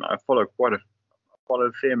all, and I follow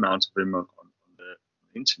a fair amount of them on the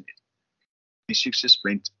internet. These chicks just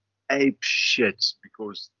went ape shit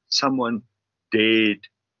because someone dared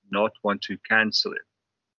not want to cancel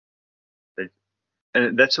it.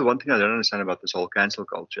 And that's the one thing I don't understand about this whole cancel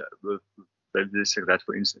culture. Let's take that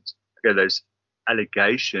for instance. Okay, there's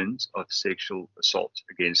allegations of sexual assault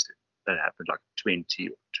against it that happened like 20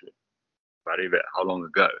 or 20, whatever, how long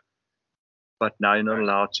ago. But now you're not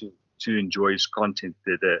allowed to enjoy his content,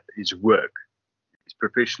 his work, his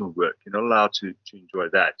professional work. You're not allowed to enjoy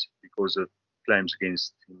that because of claims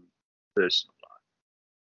against him personal life.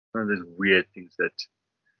 One of those weird things that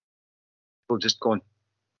people just can't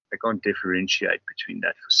differentiate between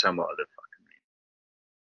that for some other fucking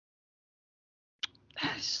reason.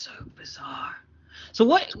 That is so bizarre. So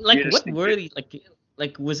what were these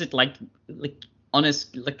like was it like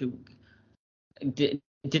honest like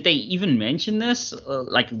did they even mention this?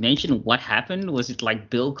 Like mention what happened? Was it like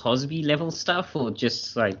Bill Cosby level stuff or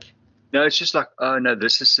just like? No, it's just like, oh no,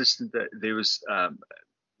 this assistant that there was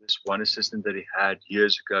this one assistant that he had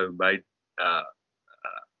years ago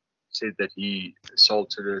said that he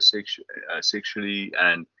assaulted her sexually,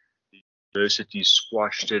 and the university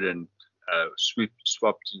squashed it and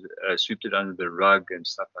swept it under the rug and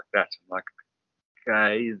stuff like that. I'm like,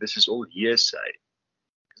 okay, this is all hearsay.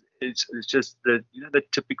 It's just the the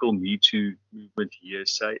typical MeToo movement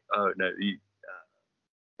hearsay. Oh no,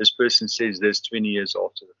 this person says this 20 years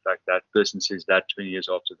after the fact. That person says that 20 years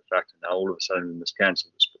after the fact, and now all of a sudden we must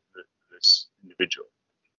cancel this individual.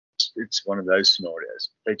 It's one of those scenarios.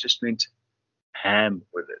 They just went ham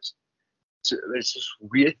with it. So there's this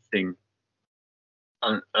weird thing,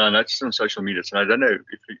 and that's on social media. So I don't know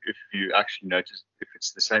if you actually notice if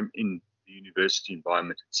it's the same in the university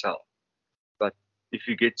environment itself. But if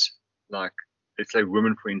you get like, let's say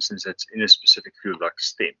women, for instance, that's in a specific field like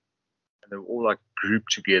STEM, and they're all like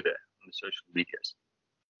grouped together on the social medias,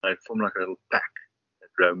 they form like a little pack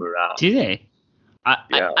that roam around. Do they?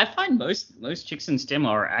 I find most chicks in STEM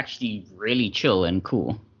are actually really chill and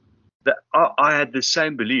cool. I had the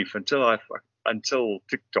same belief until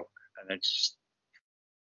TikTok, and I just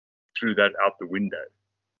threw that out the window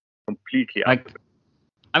completely.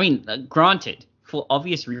 I mean, granted, for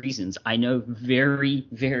obvious reasons, I know very,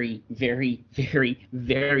 very, very, very,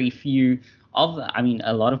 very few of them. I mean,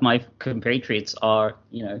 a lot of my compatriots are,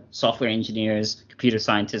 software engineers, computer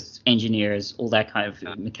scientists, engineers, all that kind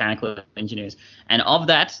of mechanical engineers. And of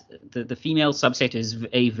that, the female subset is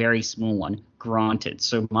a very small one, granted.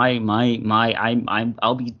 So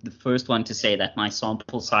I'll be the first one to say that my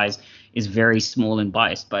sample size is very small and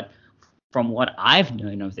biased. But from what I've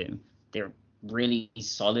known of them, they're really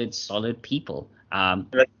solid people. I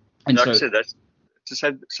said, that's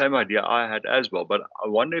the same idea I had as well. But I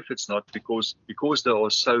wonder if it's not because there are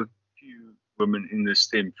so few women in the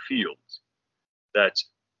STEM fields that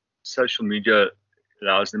social media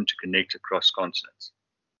allows them to connect across continents.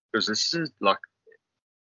 Because this isn't like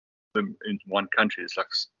them in one country. It's like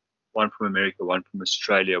one from America, one from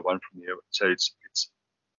Australia, one from Europe. So it's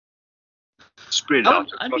spread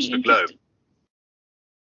out across the globe.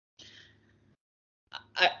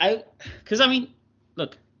 Because I mean,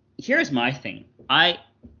 look, here's my thing.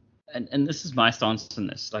 And this is my stance on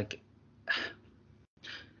this. Like,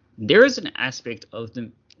 there is an aspect of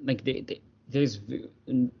them, like there's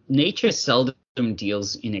nature seldom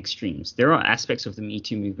deals in extremes. There are aspects of the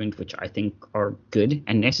MeToo movement which I think are good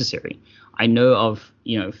and necessary. I know of,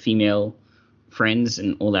 female friends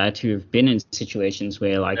and all that who have been in situations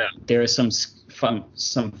where like there are some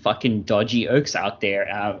fucking dodgy oaks out there,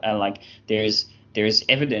 and like there's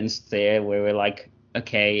evidence there where we're like,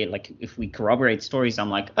 okay, like if we corroborate stories, I'm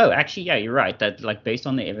like, oh, actually, yeah, you're right. That like based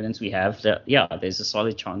on the evidence we have, that there's a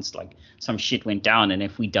solid chance like some shit went down, and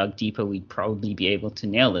if we dug deeper, we'd probably be able to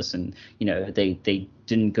nail this. And they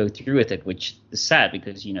didn't go through with it, which is sad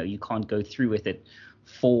because you can't go through with it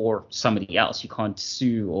for somebody else. You can't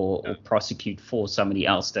sue or prosecute for somebody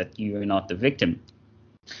else that you are not the victim.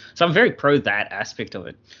 So I'm very pro that aspect of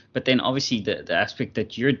it. But then obviously the aspect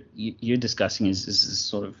that you're discussing is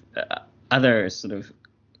sort of other sort of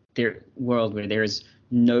their world where there is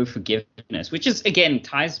no forgiveness, which is again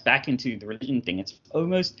ties back into the religion thing. It's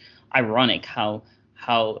almost ironic how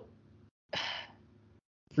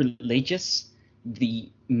religious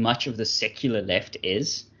much of the secular left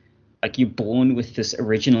is. Like you're born with this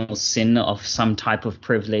original sin of some type of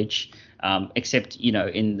privilege, except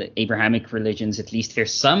in the Abrahamic religions at least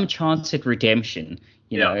there's some chance at redemption.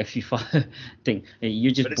 If you follow thing,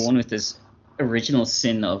 you're just born with this original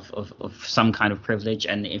sin of some kind of privilege,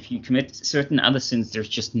 and if you commit certain other sins, there's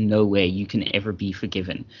just no way you can ever be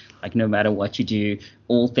forgiven. Like no matter what you do,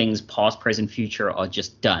 all things past, present, future are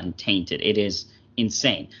just done, tainted. It is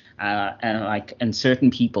insane. And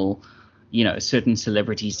certain people, certain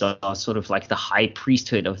celebrities are sort of like the high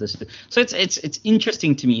priesthood of this. So it's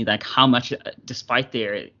interesting to me like how much, despite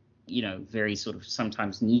their very sort of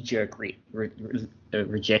sometimes knee-jerk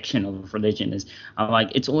rejection of religion, is I'm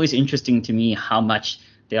like, it's always interesting to me how much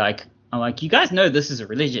they're like, I'm like, you guys know this is a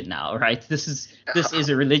religion now, right? This is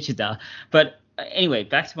a religion now. But anyway,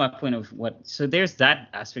 back to my point of so there's that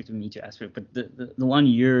aspect of MeToo aspect, but the one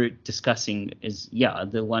you're discussing is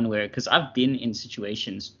the one where, because I've been in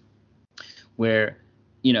situations where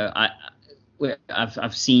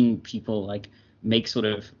I've seen people like make sort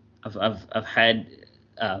of I've had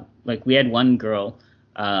like we had one girl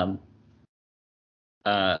at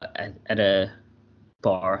a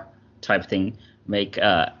bar type thing make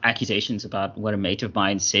accusations about what a mate of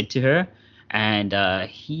mine said to her, and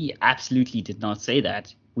he absolutely did not say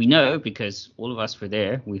that. We know because all of us were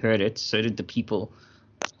there, we heard it, so did the people,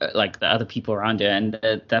 like the other people around her, and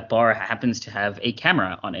that bar happens to have a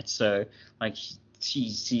camera on it, so like she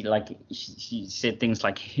said things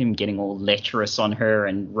like him getting all lecherous on her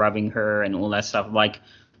and rubbing her and all that stuff. Like,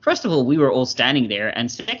 first of all, we were all standing there,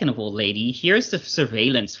 and second of all, lady, here's the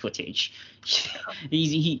surveillance footage.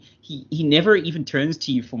 He never even turns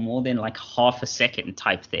to you for more than like half a second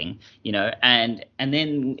type thing, and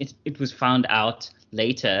then it was found out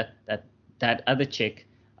later that other chick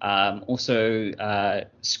also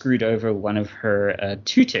screwed over one of her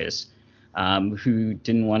tutors, who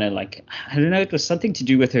didn't want to, like, I don't know, it was something to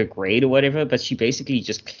do with her grade or whatever, but she basically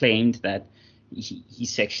just claimed that he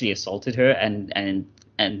sexually assaulted her, and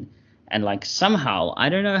like somehow, I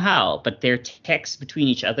don't know how, but their texts between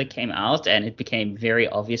each other came out, and it became very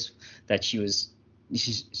obvious that she's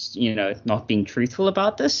not being truthful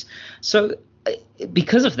about this. So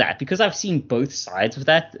because of that, because I've seen both sides of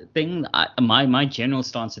that thing, my general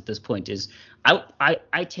stance at this point is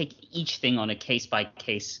I take each thing on a case by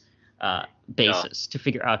case basis to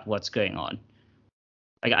figure out what's going on.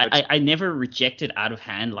 Like I never reject it out of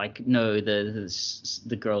hand, like, no,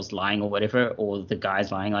 the girl's lying or whatever, or the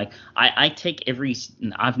guy's lying. Like I take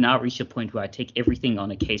I've now reached a point where I take everything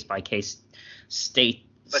on a case by case state.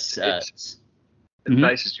 Basis.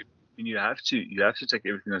 You have to take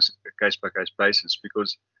everything on a case by case basis,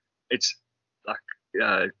 because it's like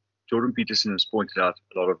Jordan Peterson has pointed out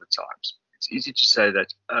a lot of the times. It's easy to say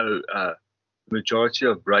that the majority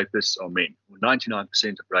of rapists are men, or 99%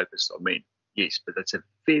 of rapists are men. Yes, but that's a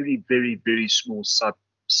very, very, very small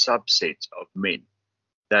subset of men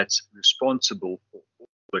that's responsible for all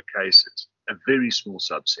the cases. A very small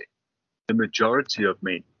subset. The majority of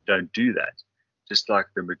men don't do that. Just like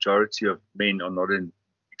the majority of men are not in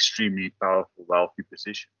extremely powerful, wealthy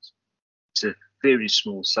positions. It's a very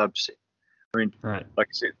small subset. I mean, right. Like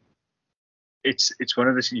I said, it's one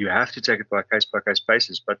of those, you have to take it by case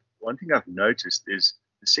basis. But one thing I've noticed is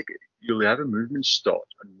you'll have a movement start,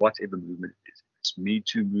 on whatever movement it is. It's Me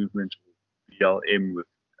Too movement, or BLM with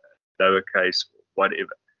lowercase, or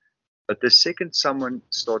whatever. But the second someone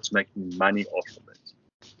starts making money off of it,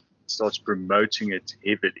 starts promoting it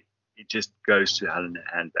heavily, it just goes to hell in a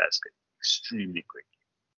handbasket extremely quickly.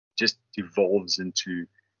 It just devolves into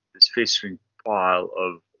this festering pile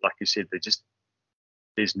of, like you said,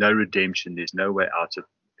 there's no redemption, there's no way out of it.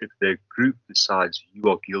 If the group decides you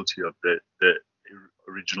are guilty of the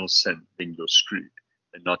original sin, then you're screwed.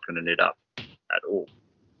 They're not going to let up at all.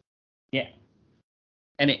 Yeah.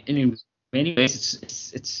 And in many ways,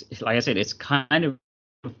 it's like I said, it's kind of,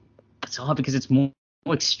 it's hard because it's more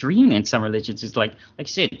extreme in some religions. It's like you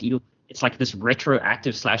said, it's like this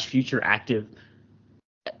retroactive / future active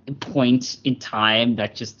point in time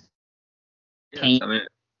that just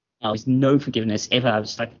there's no forgiveness ever. I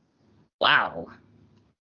was like, wow.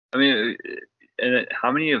 I mean, and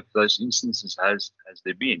how many of those instances has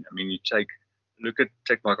there been? I mean, take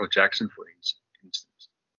Michael Jackson for instance.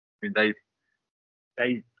 I mean,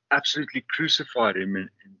 they absolutely crucified him in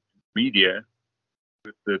media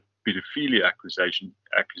with the pedophilia accusations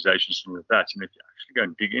and all of that. And if you actually go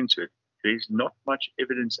and dig into it, there's not much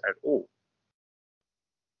evidence at all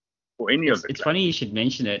for any of it. It's funny you should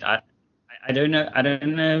mention it. I don't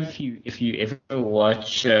know if you ever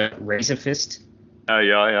watch Razor Fist. Oh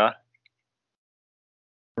yeah.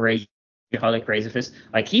 Razor Fist.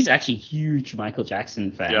 Like, he's actually a huge Michael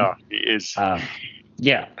Jackson fan. Yeah, he is.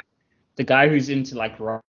 Yeah, the guy who's into like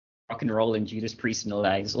rock and roll and Judas Priest and all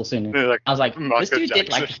that is also in it. I was like, this dude did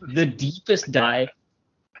like the deepest dive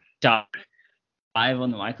on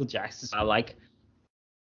the Michael Jackson. I like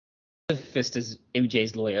the Fist as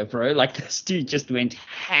MJ's lawyer, bro. Like, this dude just went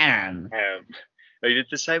ham. He did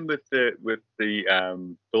the same with the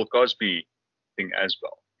Bill Cosby thing as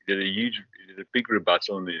well. He did a big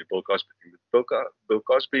rebuttal on the Bill Cosby thing. With Bill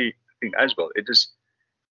Cosby thing as well. It is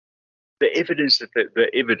the evidence the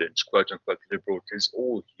evidence, quote unquote, that they brought is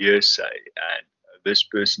all hearsay, and this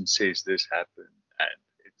person says this happened, and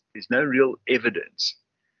there's no real evidence,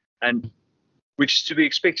 and which is to be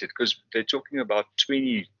expected because they're talking about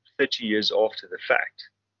 20, 30 years after the fact,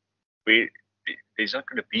 where there's not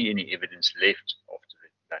going to be any evidence left after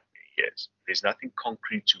that many years. There's nothing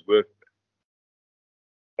concrete to work with.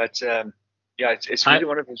 But it's really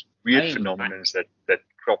one of those weird phenomena that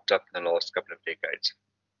cropped up in the last couple of decades.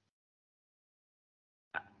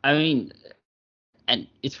 I mean, and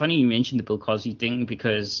it's funny you mentioned the Bill Cosby thing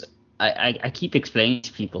because I keep explaining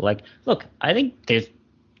to people, like, look, I think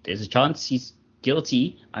there's a chance he's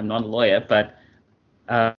guilty. I'm not a lawyer, but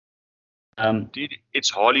dude, it's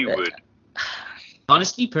Hollywood.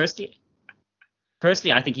 Honestly, personally,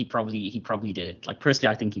 I think he probably did it. Like,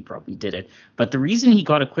 personally, I think he probably did it. But the reason he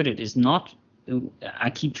got acquitted is not. I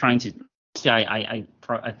keep trying to. I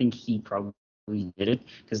think he probably did it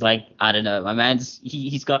because, like, I don't know, my man's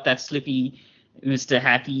he's got that slippy Mr.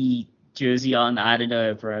 Happy jersey on. I don't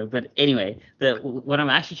know, bro. But anyway, what I'm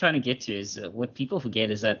actually trying to get to is what people forget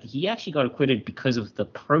is that he actually got acquitted because of the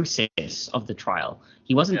process of the trial.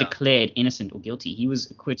 He wasn't declared innocent or guilty. He was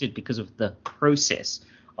acquitted because of the process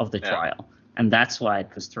of the trial. And that's why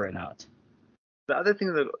it was thrown out. The other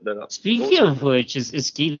thing that speaking of which,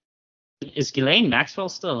 is Ghislaine Maxwell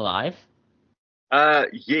still alive?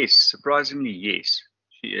 Yes, surprisingly, yes,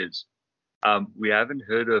 she is. We haven't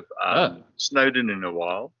heard of Snowden in a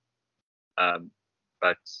while,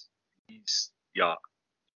 but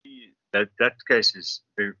that case is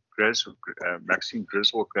the Maxine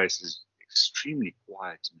Griswold case is extremely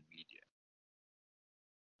quiet in the media.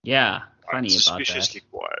 Yeah, funny about that. Suspiciously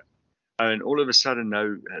quiet. And all of a sudden,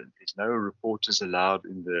 there's no reporters allowed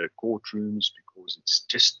in the courtrooms because it's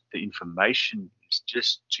just the information is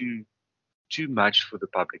just too much for the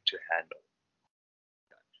public to handle.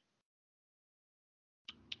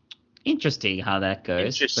 Interesting how that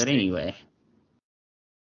goes. But anyway,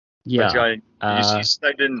 yeah. But, you see,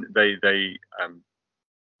 Snowden, the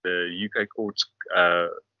UK courts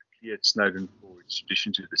cleared Snowden for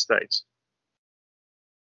extradition to the States.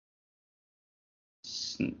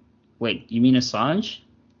 Wait, you mean Assange?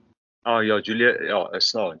 Oh yeah, Julia. Oh,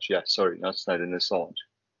 Assange. Yeah, sorry, not Snowden. Assange.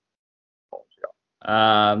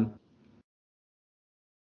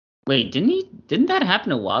 Wait, didn't that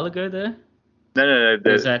happen a while ago though? No.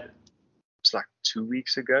 Was that? It was like 2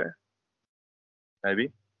 weeks ago,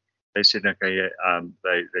 maybe. They said okay,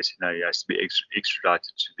 they said no, he has to be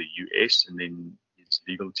extradited to the US, and then his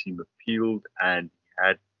legal team appealed, and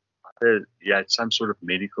he had some sort of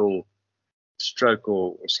medical stroke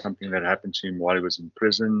or something that happened to him while he was in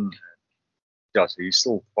prison. Yeah, so he's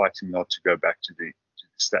still fighting not to go back to the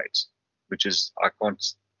States, which is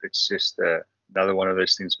it's just another one of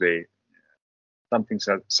those things where something's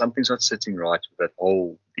not sitting right with that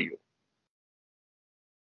whole deal.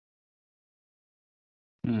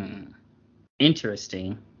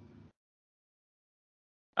 Interesting.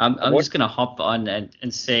 I'm just gonna hop on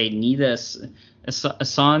and say neither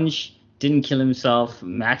Assange didn't kill himself,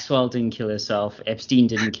 Maxwell didn't kill himself, Epstein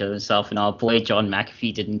didn't kill himself, and our boy John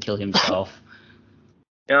McAfee didn't kill himself.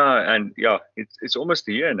 Yeah, and it's almost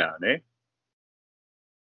a year now, ne?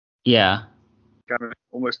 Yeah. Kind of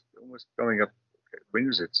almost coming up. When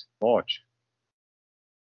was it? March.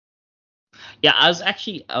 Yeah, I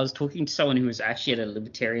was talking to someone who was actually at a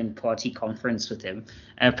Libertarian Party conference with him,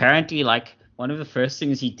 and apparently, like, one of the first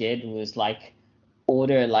things he did was like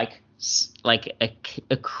order like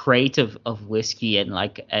a crate of whiskey and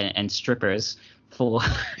and strippers for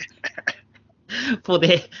for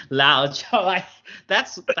their lounge. Like,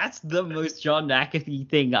 that's the most John McAfee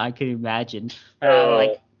thing I can imagine.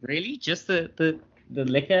 Like, really, just the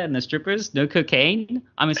liquor and the strippers, no cocaine?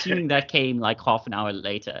 I'm assuming that came like half an hour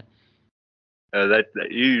later. That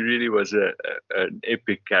he really was an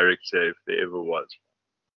epic character if there ever was.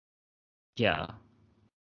 Yeah.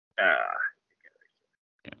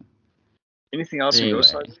 Anything else on your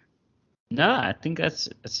side? No, I think that's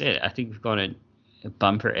it. I think we've got a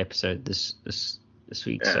bumper episode this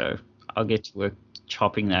week, so I'll get to work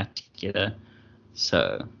chopping that together.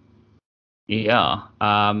 So yeah,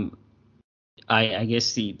 I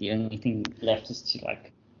guess the only thing left is to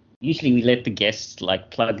like. Usually we let the guests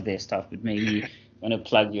like plug their stuff, but maybe want to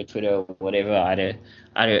plug your Twitter or whatever. I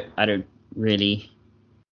don't really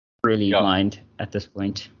mind at this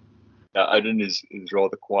point. Yeah, Odin is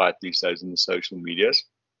rather quiet these days in the social medias,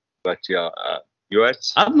 but you're at.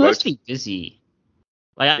 I'm mostly busy.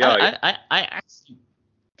 Like I actually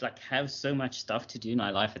like have so much stuff to do in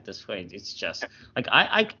my life at this point. It's just like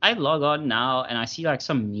I log on now and I see like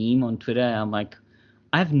some meme on Twitter and I'm like,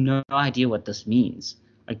 I have no idea what this means.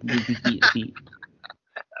 Like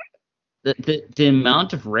the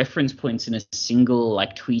amount of reference points in a single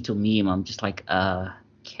like tweet or meme, I'm just like,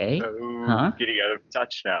 okay, getting out of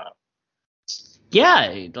touch now.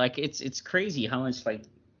 Yeah, like it's crazy how much like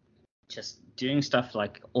just doing stuff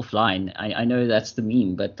like offline. I know that's the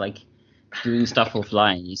meme, but like doing stuff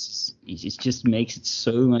offline it just makes it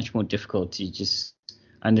so much more difficult to just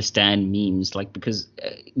understand memes. Like because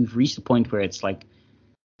we've reached a point where it's like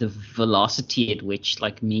the velocity at which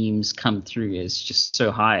like memes come through is just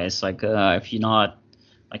so high. It's like if you're not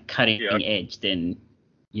like cutting edge, then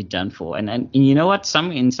you're done for. And you know what?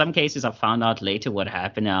 In some cases, I found out later what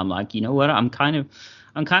happened. And I'm like, you know what? I'm kind of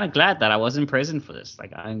glad that I wasn't present for this.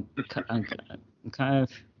 Like I'm kind of.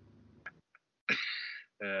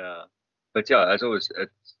 Yeah, but yeah, as always,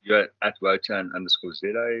 you're at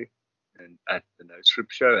Wotan_ZA and at the No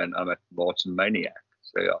Script Show, and I'm at Martin Maniac.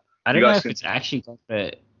 So yeah, I don't know if it's actually got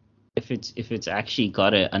if it's actually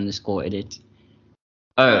got an underscore edit.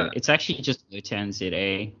 Oh, it's actually just Wotan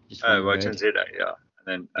ZA. Wotan ZA, yeah. And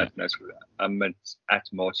then at No Script, I'm at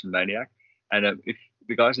Martin Maniac. And if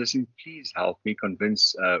the guys listening, please help me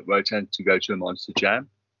convince Wotan to go to a Monster Jam.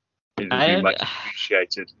 It would be much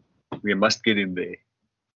appreciated. We must get him there.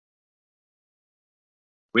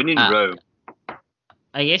 When in Rome.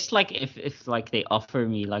 I guess like if like they offer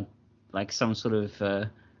me like some sort of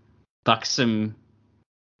buxom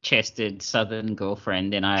chested southern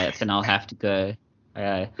girlfriend, then I'll have to go.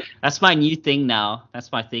 That's my new thing now.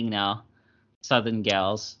 That's my thing now. Southern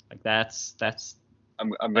gals. Like that's.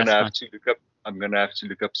 I'm gonna have to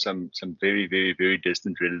look up some very, very, very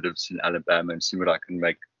distant relatives in Alabama and see what I can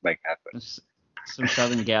make happen. Some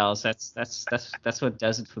southern gals. That's what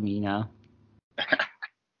does it for me now.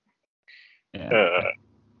 Yeah.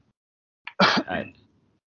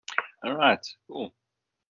 All right. Cool.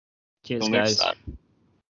 Cheers, guys.